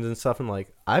illustrations and stuff, and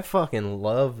like I fucking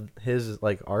love his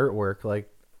like artwork. Like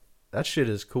that shit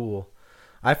is cool.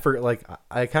 I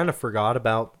kind of forgot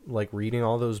about like reading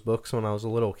all those books when I was a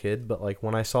little kid, but like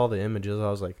when I saw the images,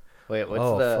 I was like, wait,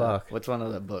 what's one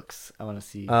of the books? I want to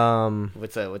see.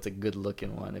 What's a good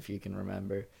looking one if you can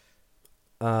remember?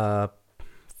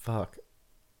 Fuck.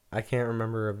 I can't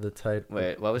remember of the title.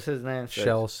 Wait, what was his name?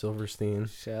 Shel Silverstein.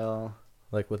 Shel.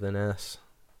 Like with an S.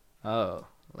 Oh,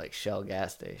 like Shell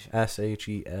gas station.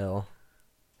 Shel.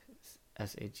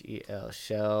 Shel.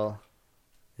 Shel.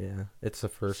 Yeah, it's the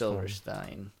first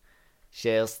Silverstein. One.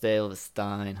 Shel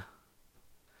Silverstein.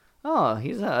 Oh,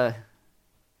 he's a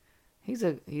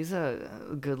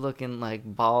good looking like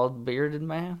bald bearded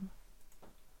man.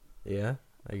 Yeah,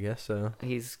 I guess so.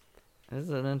 This is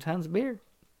an intense beard.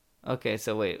 Okay,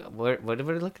 so wait, what are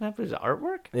we looking at? His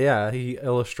artwork? Yeah, he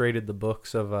illustrated the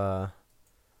books of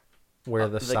where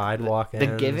the sidewalk ends.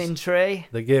 The Giving Tree?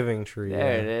 The Giving Tree,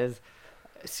 There it is.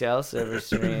 Shel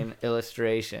Silverstein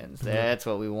illustrations. That's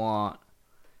what we want.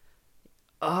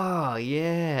 Oh,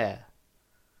 yeah.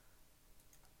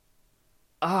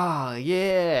 Oh,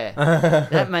 yeah.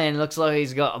 That man looks like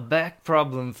he's got a back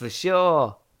problem for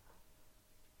sure.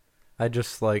 I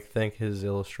just like think his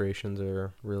illustrations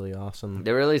are really awesome.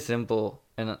 They're really simple,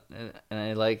 and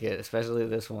I like it, especially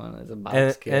this one. It's a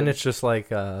box kid. And it's just like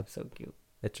so cute.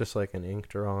 It's just like an ink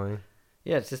drawing.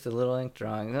 Yeah, it's just a little ink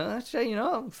drawing. Actually,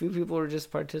 a few people were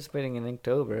just participating in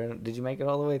Inktober. Did you make it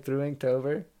all the way through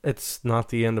Inktober? It's not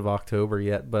the end of October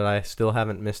yet, but I still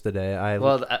haven't missed a day.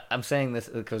 I'm saying this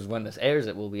because when this airs,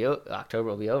 October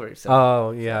will be over. So,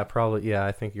 probably. Yeah,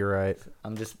 I think you're right.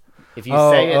 I'm just. If you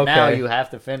say it now, you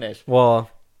have to finish. Well,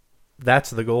 that's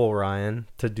the goal, Ryan,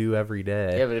 to do every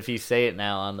day. Yeah, but if you say it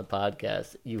now on the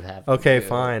podcast, you have to. Okay,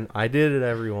 fine. I did it,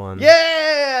 everyone.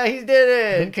 Yeah, he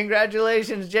did it.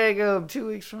 Congratulations, Jacob. 2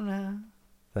 weeks from now.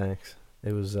 Thanks.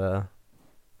 It was a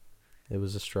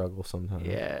struggle sometimes.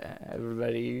 Yeah,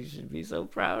 everybody, you should be so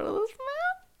proud of this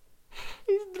man.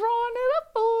 He's drawing it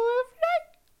up every day.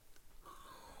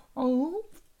 Oh.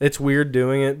 It's weird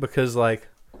doing it because, like,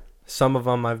 some of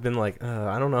them I've been like,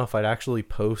 I don't know if I'd actually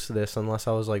post this unless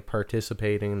I was like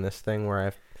participating in this thing where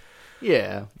I've.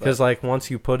 Yeah. Because like once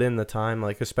you put in the time,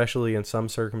 like especially in some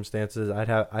circumstances,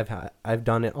 I've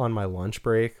done it on my lunch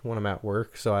break when I'm at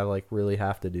work, so I like really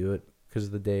have to do it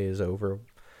because the day is over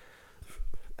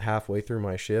halfway through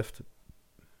my shift.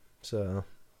 So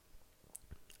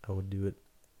I would do it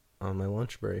on my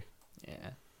lunch break. Yeah.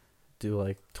 Do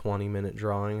like 20-minute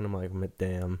drawing, and I'm like,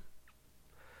 damn.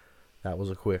 That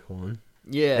was a quick one.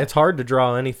 Yeah. It's hard to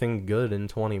draw anything good in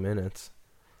 20 minutes.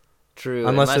 True.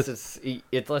 Unless it's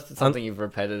something you've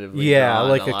repetitively drawn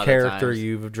like a character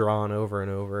you've drawn over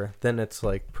and over. Then it's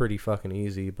like pretty fucking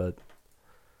easy, but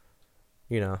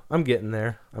I'm getting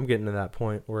there. I'm getting to that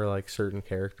point where like certain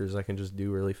characters I can just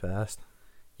do really fast.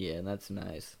 Yeah, and that's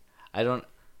nice. I don't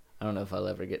know if I'll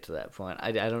ever get to that point.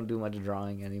 I don't do much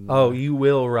drawing anymore. Oh, you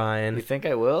will, Ryan. You think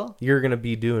I will? You're going to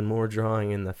be doing more drawing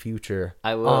in the future.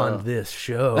 I will. On this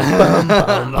show. Bum,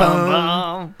 bum,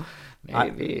 bum.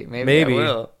 Maybe I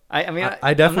will. I mean,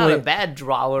 I definitely, I'm not a bad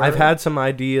drawer. I've had some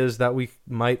ideas that we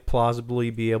might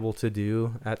plausibly be able to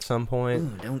do at some point.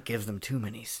 Ooh, don't give them too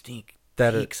many sneak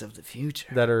peeks of the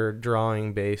future. That are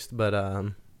drawing based, but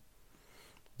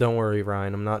don't worry,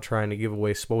 Ryan. I'm not trying to give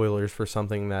away spoilers for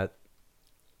something that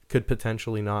could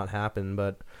potentially not happen,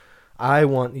 but I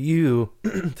want you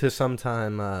to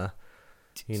sometime,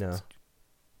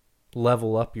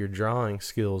 level up your drawing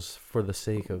skills for the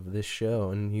sake of this show,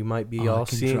 and you might be all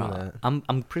seeing that.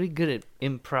 I'm pretty good at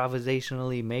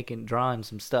improvisationally drawing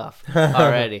some stuff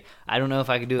already. I don't know if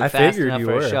I could do it fast enough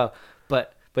for a show,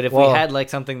 but if we had like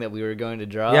something that we were going to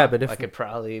draw, I could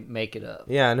probably make it up.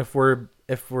 Yeah, and if we're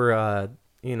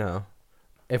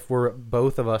if we're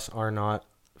both of us are not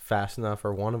fast enough,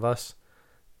 or one of us,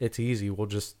 it's easy. We'll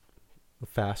just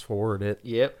fast forward it.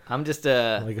 Yep. I'm just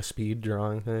like a speed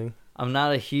drawing thing. I'm not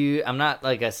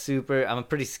like I'm a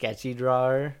pretty sketchy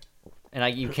drawer.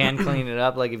 And you can clean it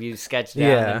up, like if you sketch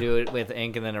down and do it with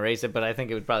ink and then erase it. But I think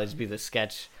it would probably just be the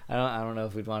sketch. I don't know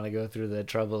if we'd want to go through the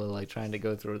trouble of like trying to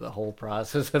go through the whole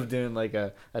process of doing like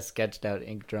a sketched out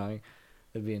ink drawing.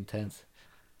 It'd be intense.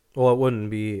 Well, it wouldn't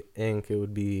be ink. It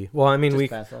would be. Well, I mean,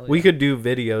 just we could do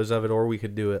videos of it, or we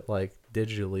could do it like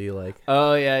digitally, like.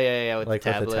 Oh yeah, with like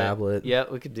the tablet. with the tablet. Yeah,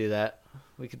 we could do that.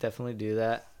 We could definitely do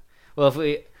that. Well, if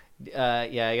we. I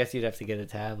guess you'd have to get a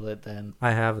tablet then.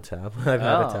 I have a tablet. I've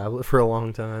had a tablet for a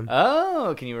long time.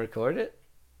 Oh, can you record it?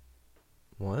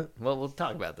 What? Well, we'll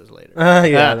talk about this later.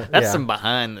 That's some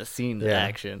behind the scenes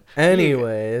action.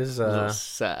 Anyways,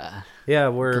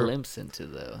 we're glimpse into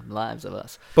the lives of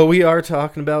us. But we are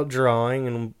talking about drawing,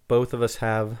 and both of us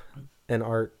have an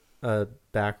art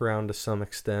background to some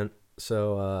extent.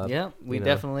 So we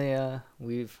definitely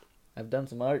I've done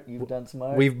some art. You've done some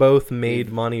art. We've both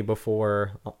made money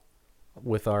before.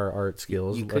 With our art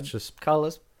skills, let's just call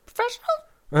us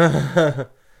professional.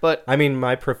 But I mean,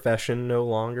 my profession no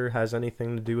longer has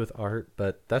anything to do with art,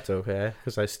 but that's okay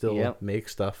because I still make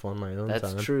stuff on my own time.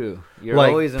 That's true. You're like,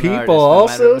 always an people artist. People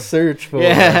also search for.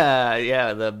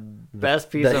 Yeah. The best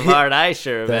piece of art I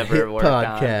sure have ever worked on.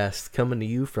 Podcast coming to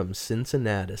you from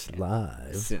Cincinnati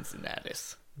live. Cincinnati.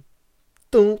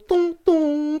 Dun, dun,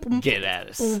 dun, dun, Get at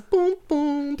us. Boom, boom,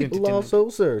 boom. People also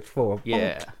search for.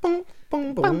 Yeah. Boom,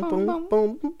 boom, boom, boom,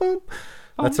 boom, boom, boom.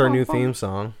 That's our new theme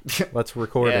song. Let's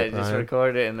record it. Yeah, just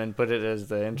record it and then put it as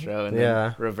the intro, and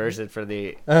then reverse it for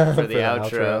the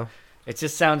outro. It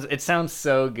just sounds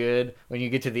so good when you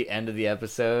get to the end of the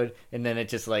episode, and then it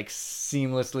just like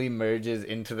seamlessly merges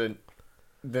into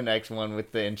the next one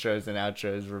with the intros and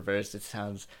outros reversed. It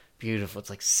sounds beautiful. It's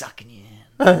like sucking you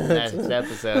in. Next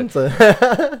episode.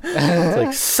 It's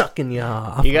like sucking you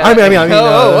off.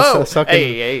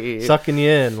 Sucking you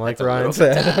in, like Ryan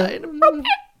said.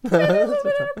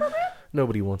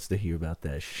 Nobody wants to hear about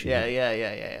that shit.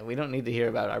 Yeah. We don't need to hear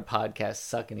about our podcast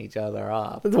sucking each other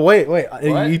off. Wait,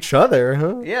 each other,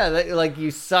 huh? Yeah, like you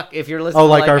suck if you're listening. Oh,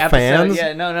 like to, our episode, fans?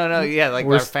 Yeah, no. Yeah, like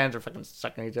our fans are fucking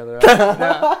sucking each other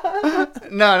off.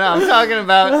 No, I'm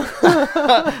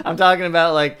talking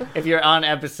about like if you're on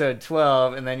episode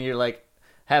 12 and then you're like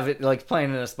have it like playing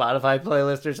in a Spotify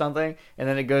playlist or something, and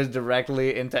then it goes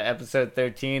directly into episode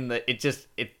 13. That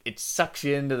it sucks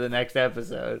you into the next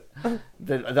episode.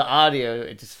 The audio,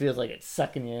 it just feels like it's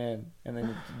sucking you in, and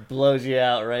then it blows you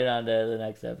out right onto the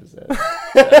next episode.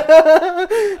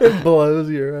 It blows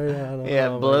you right out.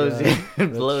 Yeah, it blows you.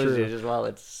 It blows you just while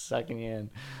it's sucking you in.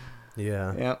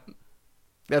 Yeah. Yep.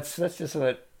 That's just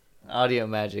what audio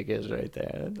magic is right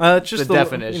there. It's just the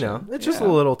definition. It's just a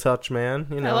little touch, man.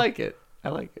 I like it.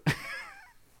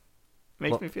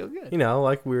 Makes me feel good.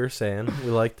 Like we were saying, we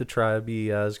like to try to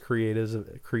be as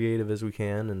creative as we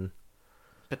can,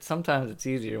 but sometimes it's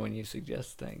easier when you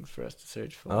suggest things for us to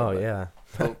search for. Oh yeah,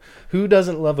 who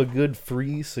doesn't love a good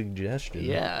free suggestion?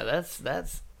 Yeah,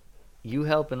 that's you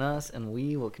helping us, and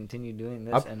we will continue doing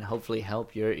this, and hopefully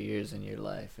help your ears and your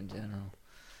life in general.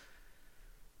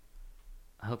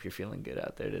 I hope you're feeling good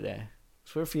out there today.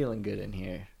 'Cause we're feeling good in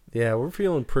here. Yeah, we're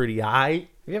feeling pretty aight.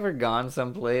 Have you ever gone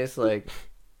someplace like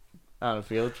on a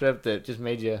field trip that just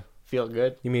made you feel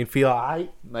good? You mean feel aight?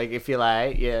 Like you feel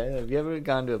alright? Yeah. Have you ever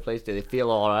gone to a place that it feel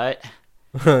alright?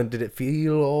 Did it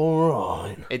feel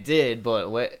alright? It did, but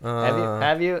what?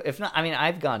 Have you? If not, I mean,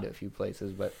 I've gone to a few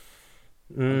places, but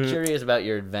I'm curious about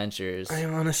your adventures. I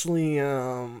honestly,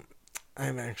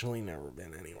 I've actually never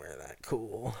been anywhere that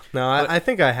cool. No, I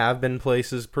think I have been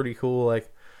places pretty cool,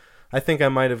 like. I think I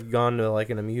might have gone to like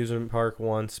an amusement park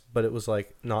once, but it was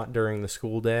like not during the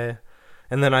school day.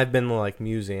 And then I've been to like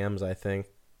museums, I think,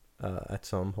 at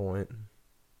some point.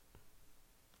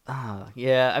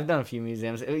 Yeah, I've done a few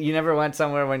museums. You never went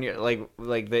somewhere when you're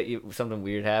like that something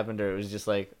weird happened, or it was just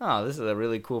like, oh, this is a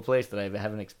really cool place that I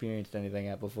haven't experienced anything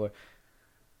at before.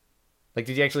 Like,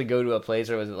 did you actually go to a place,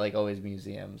 or was it like always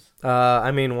museums?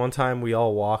 I mean, one time we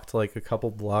all walked like a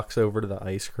couple blocks over to the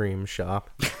ice cream shop.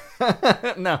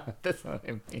 No, that's not what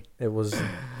I mean. It was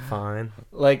fine.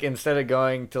 Like, instead of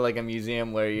going to like a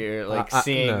museum where you're like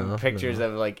seeing pictures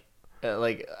of like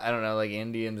I don't know, like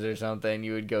Indians or something,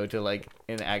 you would go to like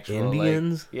an actual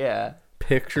Indians. Yeah.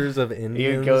 Pictures of Indians.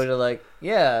 You'd go to like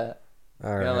All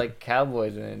right. like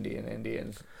cowboys and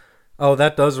Indians. Oh,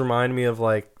 that does remind me of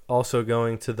like also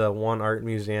going to the one art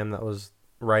museum that was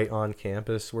right on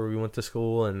campus where we went to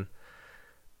school, and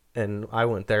I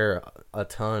went there a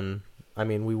ton. I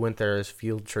mean, we went there as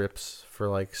field trips for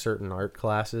like certain art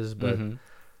classes, but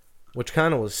which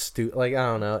kind of was like, I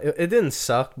don't know. It didn't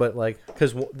suck, but like,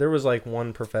 because there was like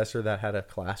one professor that had a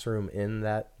classroom in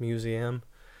that museum.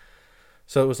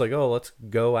 So it was like, oh, let's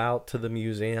go out to the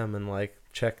museum and like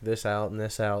check this out and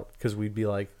this out, because we'd be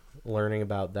like learning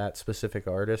about that specific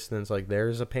artist. And it's like,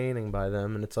 there's a painting by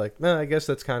them. And it's like, I guess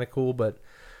that's kind of cool. But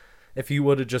if you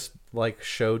would have just like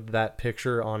showed that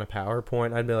picture on a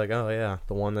PowerPoint, I'd be like, oh yeah,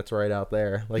 the one that's right out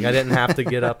there. Like, I didn't have to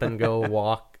get up and go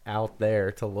walk out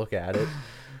there to look at it.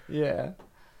 Yeah.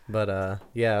 But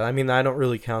yeah, I mean, I don't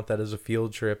really count that as a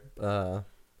field trip.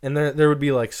 And there would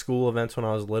be like school events when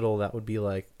I was little that would be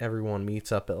like everyone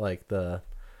meets up at like the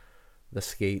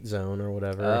skate zone or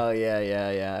whatever. Oh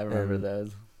yeah. I remember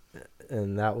those.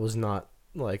 And that was not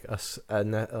like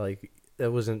like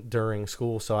it wasn't during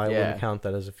school, so I wouldn't count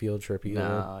that as a field trip either.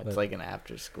 No, it's like an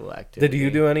after school activity. Did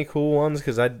you do any cool ones?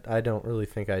 Because I don't really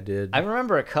think I did. I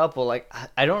remember a couple. Like,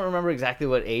 I don't remember exactly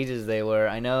what ages they were.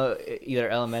 I know either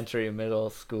elementary or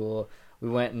middle school. We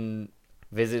went and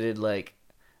visited like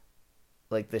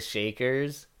the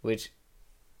Shakers, which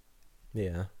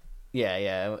yeah,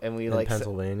 and we in like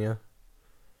Pennsylvania.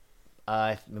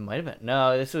 It might have been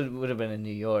this would have been in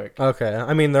New York. Okay,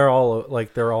 I mean they're all through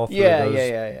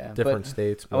those different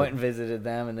states. But I went and visited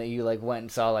them, and then you like went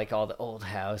and saw like all the old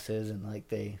houses, and like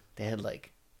they had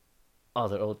like all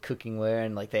their old cookware,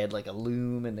 and like they had like a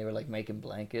loom, and they were like making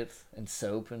blankets and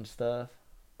soap and stuff.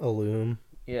 A loom.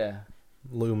 Yeah.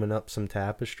 Looming up some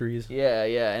tapestries. Yeah,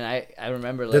 and I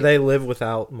remember like. Do they live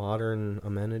without modern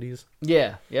amenities?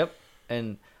 Yeah. Yep.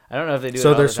 And I don't know if they do. So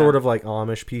it all they're the sort time. of like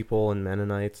Amish people and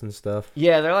Mennonites and stuff.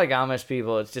 Yeah, they're like Amish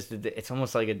people. It's just it's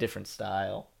almost like a different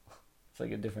style. It's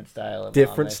like a different style of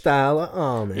different Amish. style of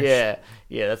Amish.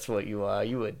 Yeah, that's what you are.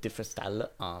 You a different style of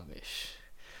Amish.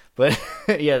 But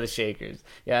yeah, the Shakers.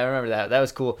 Yeah, I remember that. That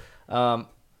was cool.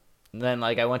 Then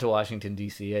like I went to Washington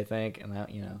D.C. I think, and that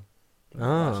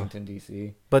Washington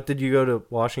D.C. But did you go to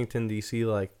Washington D.C.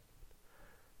 like?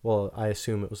 Well, I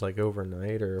assume it was like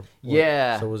overnight or what?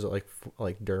 Yeah. So was it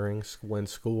like during when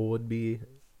school would be?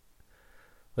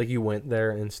 Like you went there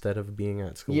instead of being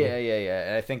at school? Yeah.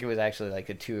 And I think it was actually like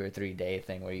a 2 or 3 day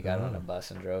thing where you got on a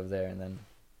bus and drove there, and then.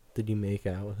 Did you make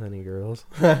out with any girls?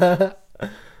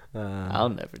 I'll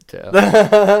never tell.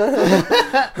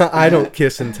 I don't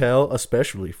kiss and tell,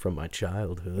 especially from my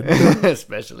childhood.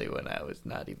 Especially when I was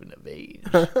not even of age.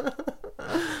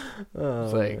 Oh,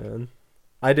 like, man.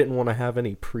 I didn't want to have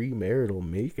any premarital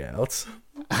makeouts.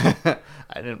 I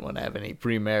didn't want to have any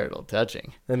premarital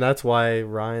touching. And that's why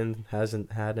Ryan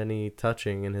hasn't had any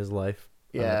touching in his life.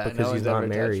 Yeah, because he's not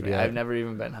married yet. I've never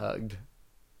even been hugged.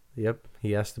 Yep,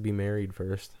 he has to be married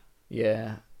first.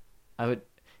 Yeah, I would.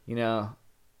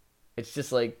 It's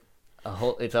just like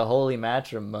it's a holy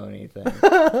matrimony thing.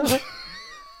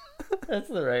 That's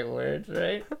the right words,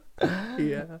 right?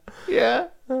 Yeah.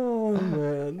 Oh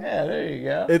man. Yeah, there you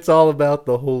go. It's all about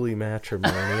the holy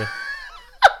matrimony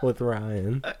with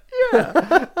Ryan.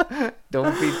 Yeah.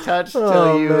 Don't be touched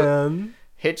till you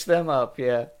hitch them up.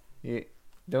 Yeah. You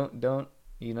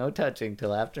don't touching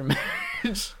till after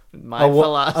marriage.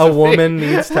 Philosophy. A woman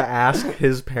needs to ask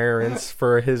his parents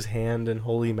for his hand in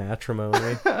holy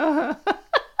matrimony.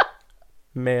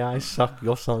 May I suck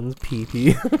your son's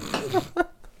pee-pee?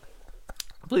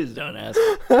 Please don't ask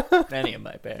any of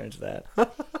my parents that.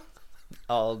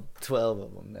 All 12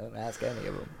 of them. Don't ask any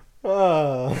of them.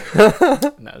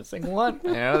 Not a single one.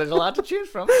 There's a lot to choose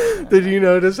from. Did you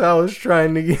notice I was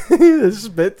trying to get the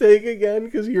spit take again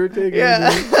because you were taking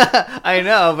it? I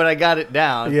know, but I got it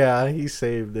down. Yeah, he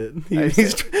saved it.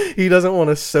 He doesn't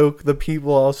want to soak the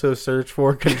people also search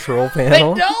for control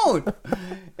panel. They don't.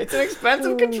 It's an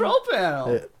expensive control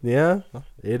panel. Yeah,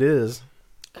 it is.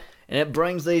 And it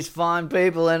brings these fine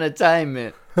people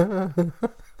entertainment.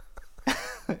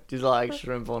 Just like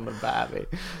shrimp on the barbie.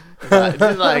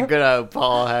 Just like good old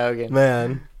Paul Hogan.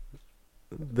 Man,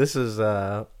 this is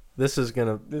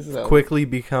gonna quickly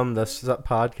become the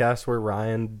podcast where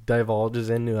Ryan divulges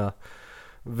into a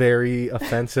very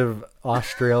offensive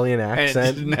Australian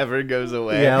accent. And it never goes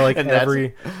away. Yeah, like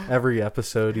every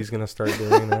episode he's gonna start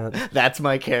doing that. That's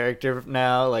my character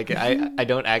now. Like I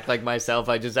don't act like myself.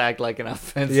 I just act like an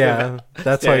offensive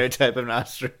that's stereotype of an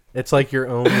Australian. It's like your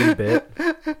only bit,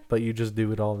 but you just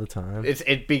do it all the time.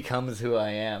 It becomes who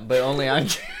I am, but only on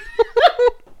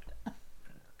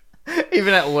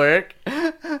even at work.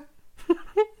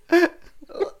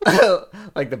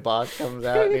 Like the boss comes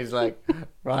out and he's like,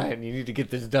 Ryan, you need to get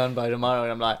this done by tomorrow.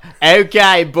 And I'm like,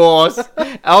 okay, boss,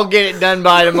 I'll get it done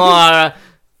by tomorrow.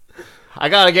 I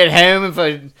gotta get home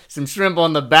for some shrimp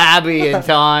on the barbie in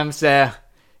time, so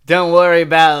don't worry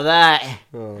about that.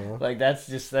 Aww. Like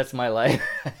that's my life.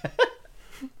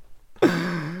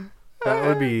 That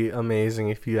would be amazing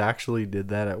if you actually did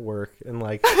that at work, and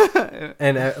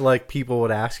like people would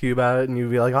ask you about it, and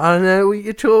you'd be like, "I don't know what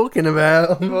you're talking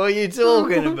about." What are you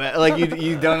talking about? Like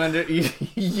you don't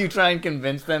you try and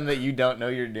convince them that you don't know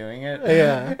you're doing it.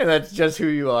 Yeah. And that's just who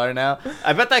you are now.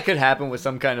 I bet that could happen with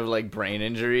some kind of like brain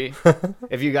injury.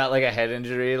 If you got like a head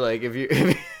injury, like if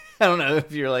you I don't know,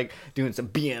 if you're like doing some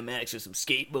BMX or some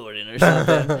skateboarding or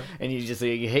something, and you just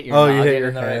you hit your you hit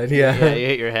your head, yeah, you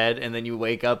hit your head, and then you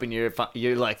wake up and you're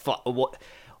like, what?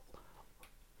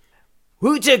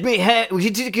 Who took me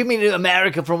to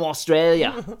America from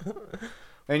Australia?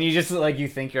 And you just like you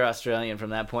think you're Australian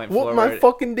from that point forward. What am I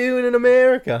fucking doing in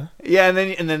America? Yeah,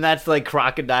 and then that's like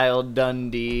Crocodile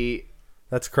Dundee.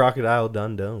 That's Crocodile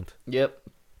Don't. Yep,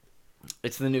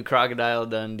 it's the new Crocodile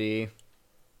Dundee.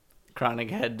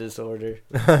 Chronic head disorder.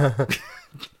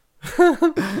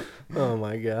 Oh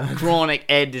my god. Chronic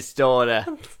head disorder.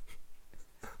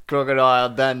 Crocodile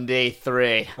Dundee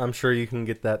 3. I'm sure you can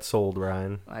get that sold,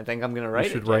 Ryan. I think I'm gonna write it.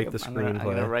 You should write the screenplay. I'm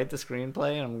gonna write the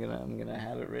screenplay, and I'm gonna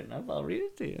have it written up. I'll read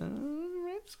it to you.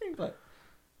 Write the screenplay.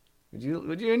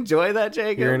 Would you enjoy that,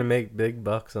 Jacob? You're gonna make big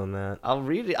bucks on that. I'll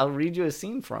read it. I'll read you a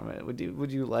scene from it. Would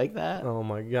you like that? Oh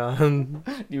my god.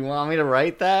 Do you want me to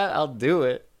write that? I'll do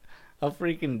it. I'll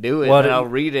freaking do it, and I'll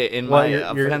read it in my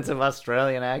offensive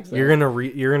Australian accent. You're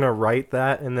gonna write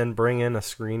that and then bring in a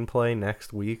screenplay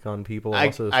next week on People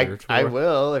Also Search For. I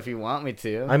will if you want me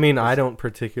to. I mean, I don't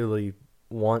particularly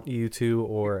want you to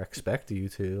or expect you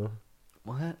to.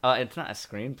 What? It's not a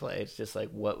screenplay. It's just like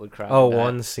what would Crocodile... Oh,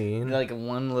 one scene? Like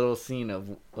one little scene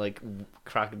of like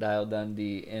Crocodile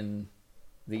Dundee in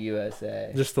the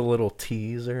USA. Just a little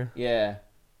teaser? Yeah.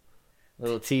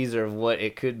 Little teaser of what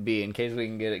it could be in case we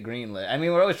can get it greenlit. I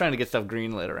mean, we're always trying to get stuff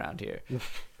greenlit around here.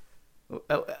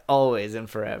 Always and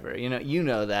forever. You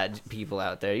know that, people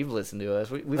out there. You've listened to us.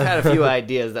 We've had a few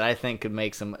ideas that I think could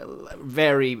make some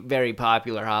very, very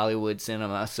popular Hollywood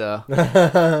cinema. So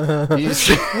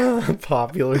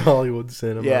popular Hollywood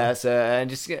cinema. Yeah. So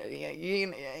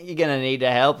you're gonna need to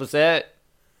help us out.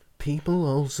 People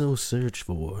Also Search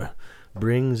For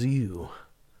brings you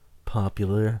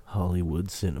popular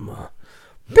Hollywood cinema.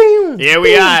 Here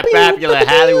we are, popular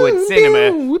Hollywood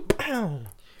cinema.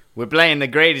 We're playing the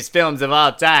greatest films of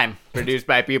all time, produced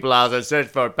by People Also Search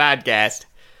For podcast.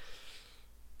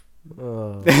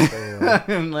 Oh,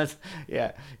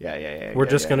 yeah. We're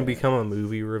just gonna become a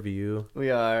movie review.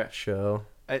 We are show.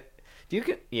 I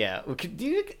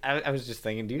was just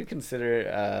thinking. Do you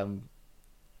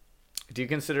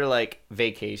consider like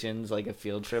vacations like a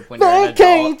field trip when you're an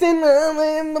adult?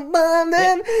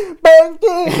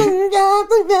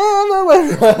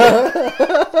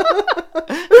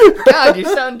 God, you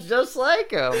sound just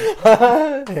like him.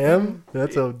 Him?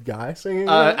 That's a guy singing.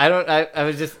 I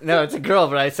was just it's a girl,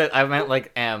 but I meant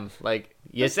like M. Like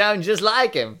you sound just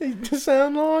like him. You just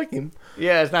sound like him.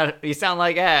 Yeah, it's not. You sound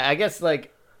like I guess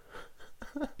like.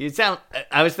 You sound.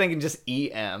 I was thinking just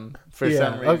EM for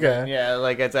some reason. Okay. Yeah,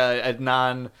 like it's a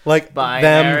non like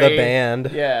binary. Them the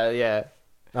band. Yeah.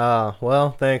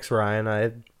 Well, thanks, Ryan.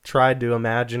 I tried to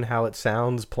imagine how it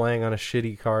sounds playing on a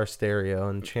shitty car stereo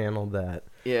and channeled that.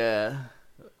 Yeah,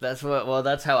 that's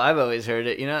how I've always heard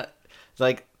it.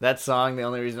 Like that song. The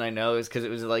only reason I know is because it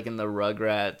was like in the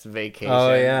Rugrats Vacation.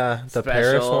 Oh yeah, the special.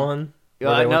 Paris one.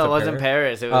 No, it wasn't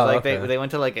Paris. It was they went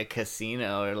to like a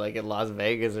casino or like in Las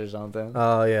Vegas or something.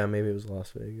 Oh yeah, maybe it was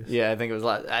Las Vegas. Yeah, I think it was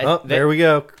Las. There we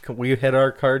go. We hit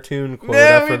our cartoon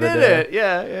quota for the day.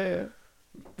 Yeah, we did it. Yeah.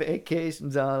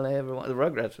 Vacations all everyone. The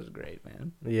Rugrats was great,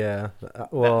 man. Yeah,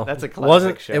 well, that's a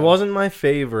classic show. It wasn't my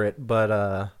favorite,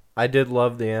 but I did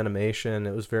love the animation.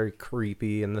 It was very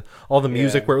creepy, and all the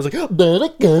music where it was like, oh man,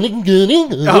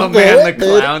 the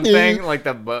clown thing, like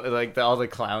all the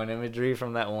clown imagery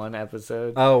from that one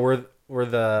episode. Oh, we're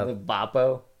the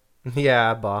Boppo.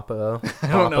 Yeah, Boppo. I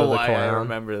don't know why I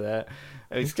remember that.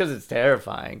 It's because it's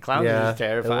terrifying. Clowns are just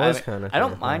terrifying. It was kind of. I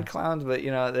don't mind clowns, but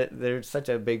they're such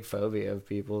a big phobia of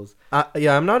people's.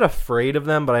 I'm not afraid of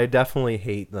them, but I definitely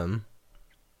hate them.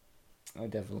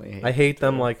 I hate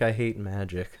them like I hate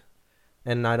magic.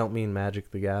 And I don't mean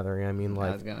Magic the Gathering. I mean like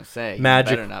I was gonna say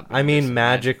magic. I mean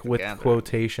magic with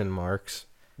quotation marks,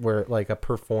 where like a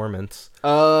performance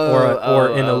or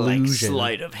an illusion,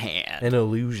 like sleight of hand, an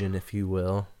illusion, if you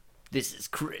will. This is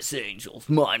Chris Angel's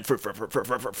mind for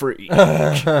free.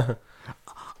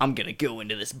 I'm gonna go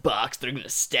into this box. They're gonna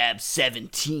stab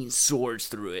 17 swords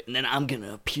through it, and then I'm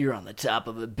gonna appear on the top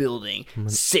of a building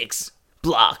 6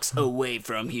 blocks away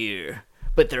from here.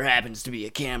 But there happens to be a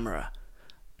camera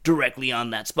directly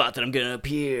on that spot that I'm gonna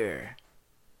appear.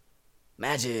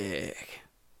 Magic.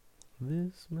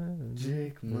 This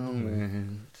magic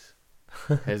moment.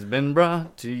 has been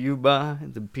brought to you by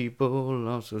the people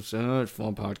also search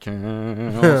for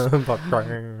podcasts.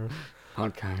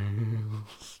 Podcast.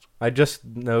 I just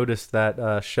noticed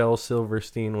that Shel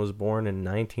Silverstein was born in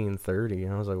 1930,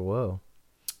 and I was like, whoa.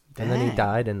 Dang. And then he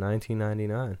died in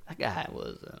 1999. That guy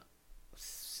was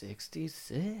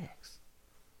 66.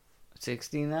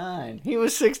 69. He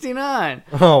was 69.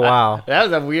 Oh, wow. That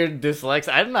was a weird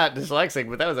dyslexic. I'm not dyslexic,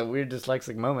 but that was a weird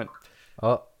dyslexic moment.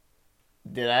 Oh,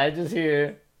 Did I just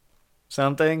hear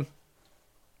something?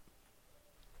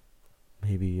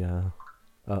 maybe,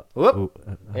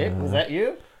 Whoop. Hey, was that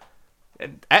you?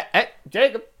 Hey,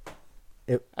 Jacob.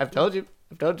 I've told you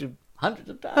hundreds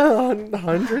of times.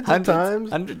 Hundreds of times?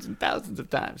 Hundreds and thousands of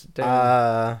times.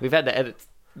 We've had to edit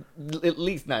at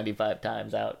least 95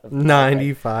 times out.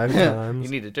 95 times.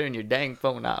 You need to turn your dang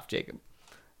phone off, Jacob.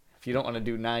 If you don't want to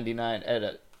do 99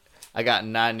 edit, I got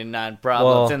 99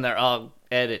 problems and they're all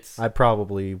edits. I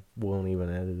probably won't even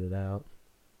edit it out.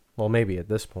 Well, maybe at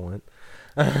this point.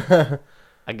 I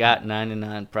got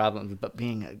 99 problems, but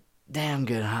being a damn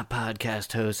good hot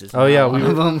podcast host is one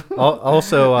of them.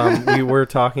 Also, we were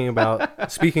talking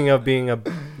about, speaking of being a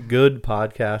good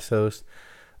podcast host,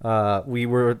 we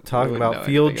were talking about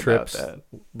field trips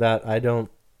that I don't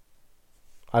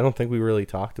think we really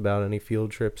talked about any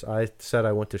field trips. I said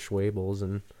I went to Schwabel's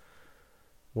and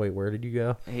wait, where did you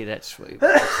go? Hey, that's Schwabel.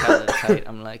 It's hella tight.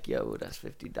 I'm like, yo, that's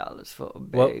 $50 for a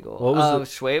bagel. What was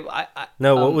Schwabel?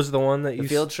 what was the one that the you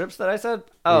field trips that I said?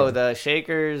 Oh, the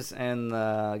Shakers and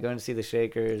going to see the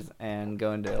Shakers and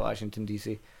going to Washington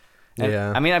D.C. And,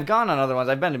 yeah. I mean, I've gone on other ones.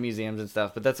 I've been to museums and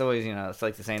stuff, but that's always, it's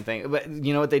like the same thing. But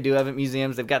you know what they do have at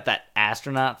museums? They've got that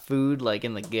astronaut food, like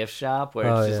in the gift shop, where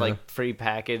it's just like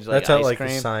pre-packaged, like that's ice at like cream.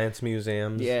 the science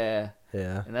museums. Yeah.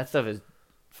 Yeah. And that stuff is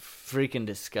freaking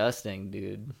disgusting,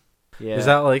 dude. Yeah. Is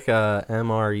that like a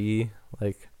MRE,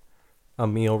 like a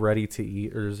meal ready to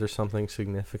eat, or is there something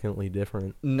significantly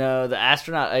different? No, the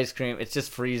astronaut ice cream, it's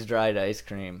just freeze-dried ice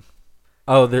cream.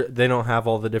 Oh, they don't have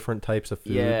all the different types of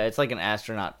food. Yeah, it's like an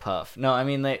astronaut puff. No, I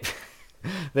mean they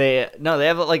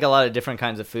have like a lot of different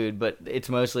kinds of food, but it's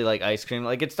mostly like ice cream.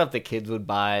 Like it's stuff that kids would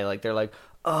buy. Like they're like,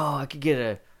 "Oh, I could get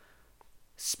a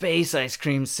space ice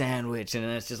cream sandwich," and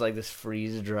then it's just like this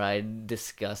freeze-dried,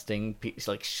 disgusting piece,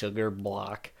 like sugar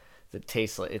block that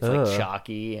tastes like it's like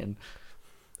chalky and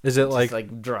is it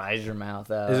like dries your mouth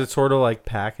out. Is it sort of like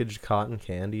packaged cotton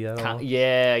candy at all?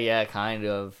 Yeah, kind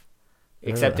of.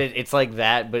 Except it's like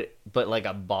that, but like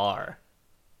a bar.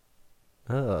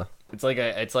 It's like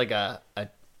a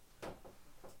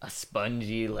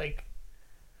spongy, like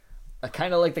a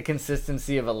kind of like the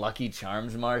consistency of a Lucky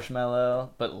Charms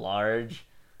marshmallow, but large.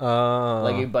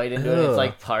 Like you bite into it, it's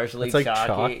like partially it's like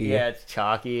chalky. Yeah, it's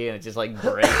chalky, and it just like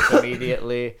breaks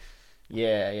immediately.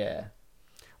 Yeah,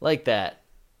 like that.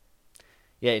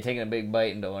 Yeah, you're taking a big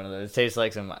bite into one of those. It tastes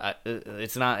like some.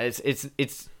 It's not.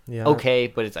 It's okay,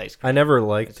 but it's ice cream. I never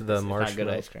liked the marshmallow. It's not good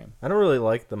ice cream. I don't really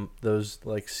like those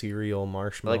like cereal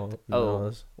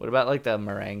marshmallows. What about like the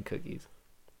meringue cookies?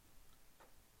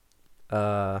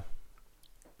 I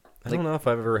don't know if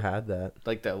I've ever had that.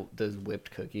 Like those whipped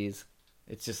cookies.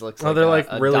 It just looks they're like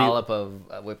a really dollop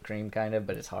of whipped cream, kind of,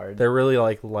 but it's hard. They're really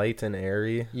like light and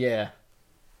airy. Yeah.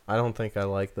 I don't think I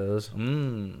like those.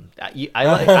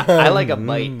 I like a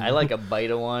bite. I like a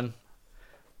bite of one.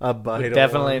 A bite.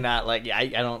 Definitely not like. I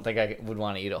don't think I would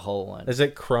want to eat a whole one. Does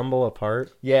it crumble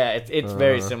apart? Yeah, it's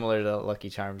very similar to Lucky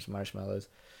Charms marshmallows.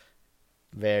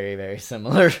 Very, very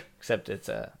similar, except it's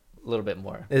a little bit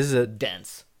more. Is it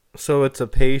dense? So it's a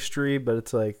pastry, but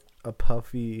it's like a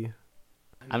puffy.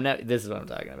 This is what I'm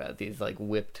talking about. These like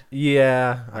whipped.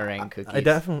 Yeah, meringue cookies. I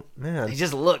definitely They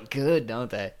just look good,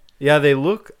 don't they? Yeah, they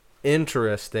look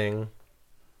interesting.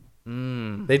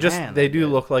 They do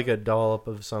look like a dollop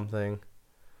of something,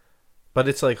 but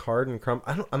it's like hard and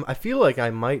I feel like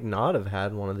I might not have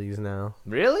had one of these now.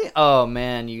 Really? Oh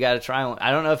man, you got to try one.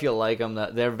 I don't know if you'll like them.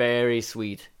 They're very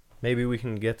sweet. Maybe we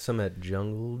can get some at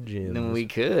Jungle Jim's. Then we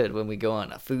could when we go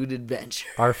on a food adventure.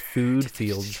 Our food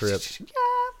field trip.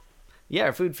 Yeah,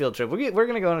 our food field trip. We're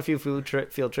gonna go on a few field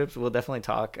trips. We'll definitely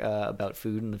talk about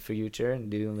food in the future and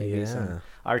do maybe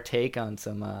our take on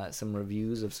some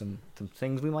reviews of some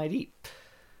things we might eat.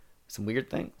 Some weird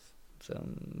things.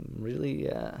 Some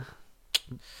really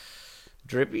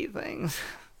drippy things.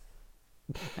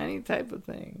 Any type of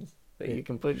things that you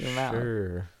can put in your mouth.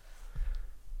 Sure.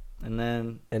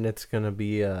 And it's gonna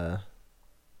be a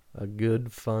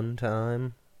good fun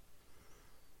time.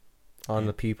 On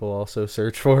the People Also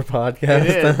Search For podcast.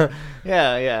 It is.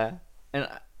 Yeah. And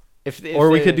if or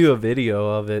we could do a video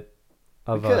of it,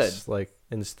 of us, could. like,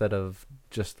 instead of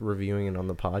just reviewing it on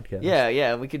the podcast.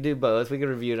 Yeah, we could do both. We could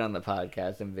review it on the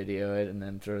podcast and video it and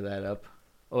then throw that up.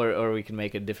 Or we can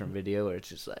make a different video where it's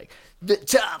just like, the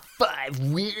top 5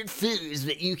 weird foods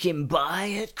that you can buy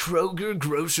at Kroger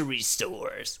grocery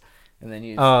stores. And then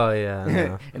Oh, yeah.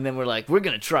 No. And then we're like, we're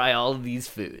going to try all of these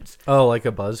foods. Oh, like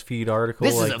a BuzzFeed article,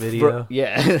 This like is video?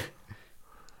 yeah.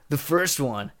 The first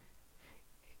one,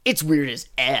 it's weird as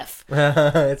F.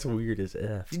 It's weird as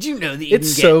F. Did you know that you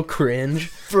It's can so get cringe.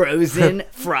 frozen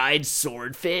fried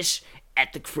swordfish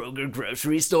at the Kroger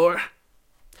grocery store?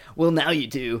 Well, now you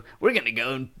do. We're going to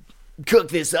go and cook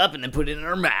this up and then put it in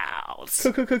our mouths.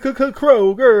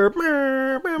 Kroger.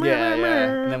 Yeah.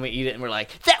 And then we eat it and we're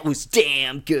like, that was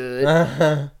damn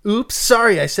good. Oops,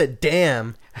 sorry, I said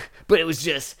damn. But it was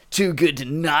just too good to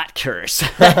not curse.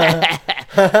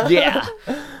 Yeah.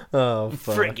 Oh,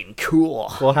 fuck. Freaking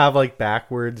cool. We'll have like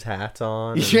backwards hats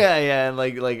on. And, Yeah, and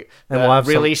like And we'll have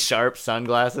really sharp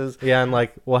sunglasses. yeah, and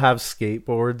like we'll have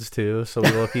skateboards too, so we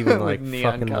look even like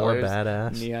neon fucking colors, more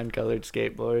badass. Neon colored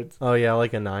skateboards. Oh yeah,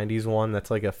 like a '90s one that's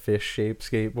like a fish-shaped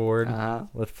skateboard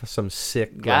with some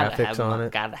sick graphics on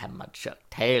it. Gotta have my Chuck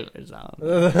Taylors on.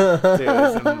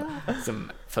 Dude, some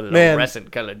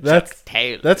fluorescent colored Chuck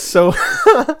Taylors. That's so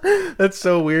that's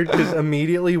so weird because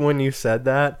immediately when you said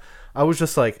that, I was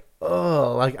just like,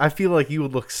 oh, like I feel like you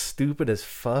would look stupid as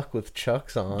fuck with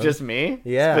Chucks on. Just me?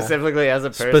 Yeah. Specifically as a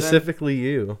person? Specifically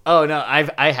you. Oh no,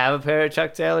 I have a pair of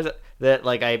Chuck Taylors that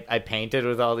like I painted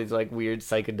with all these like weird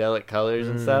psychedelic colors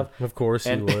and stuff. Of course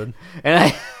you would.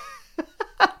 And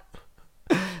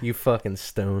You fucking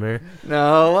stoner.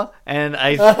 no, and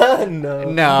I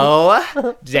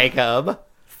no, Jacob.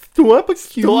 Stop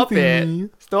Stop it.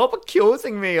 Stop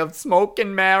accusing me of smoking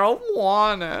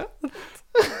marijuana.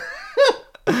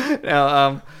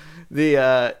 No, they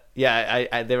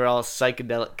were all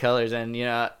psychedelic colors, and you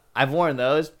know, I've worn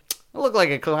those. I look like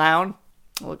a clown.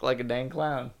 I look like a dang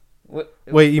clown. What?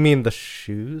 Wait, you mean the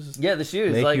shoes? Yeah, the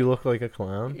shoes Make like, you look like a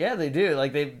clown? Yeah, they do.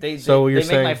 Like they So you're make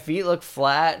saying- my feet look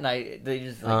flat, and they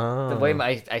just like, the way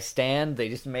I stand, they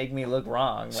just make me look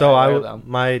wrong. When So I wear them.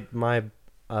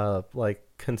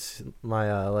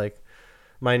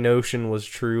 my notion was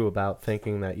true about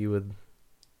thinking that you would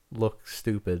look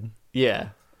stupid. Yeah.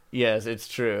 Yes, it's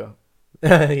true.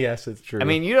 Yes, it's true. I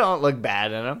mean, you don't look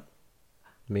bad in them.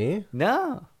 me?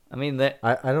 No, I mean that.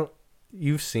 I don't.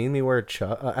 You've seen me wear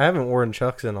Chucks. I haven't worn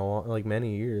Chucks in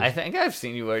many years. I think I've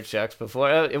seen you wear Chucks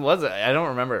before. It was. I don't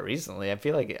remember it recently. I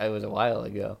feel like it was a while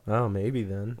ago. Oh, maybe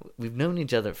then. We've known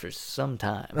each other for some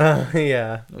time.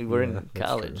 Yeah. We were in that's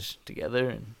college together,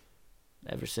 and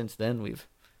ever since then we've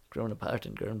grown apart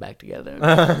and grown back together.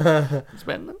 true. It's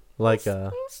been Like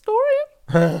a story,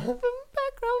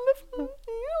 background of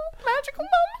magical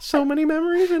moments. so many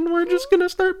memories, and we're just gonna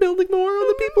start building more on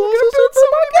the people. We're gonna build so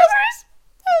many memories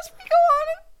as we go on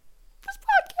in this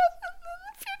podcast and in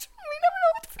the future. We never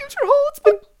know what the future holds,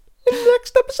 but In the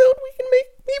next episode, we can make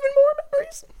even more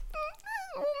memories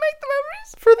we'll make the memories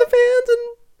for the fans.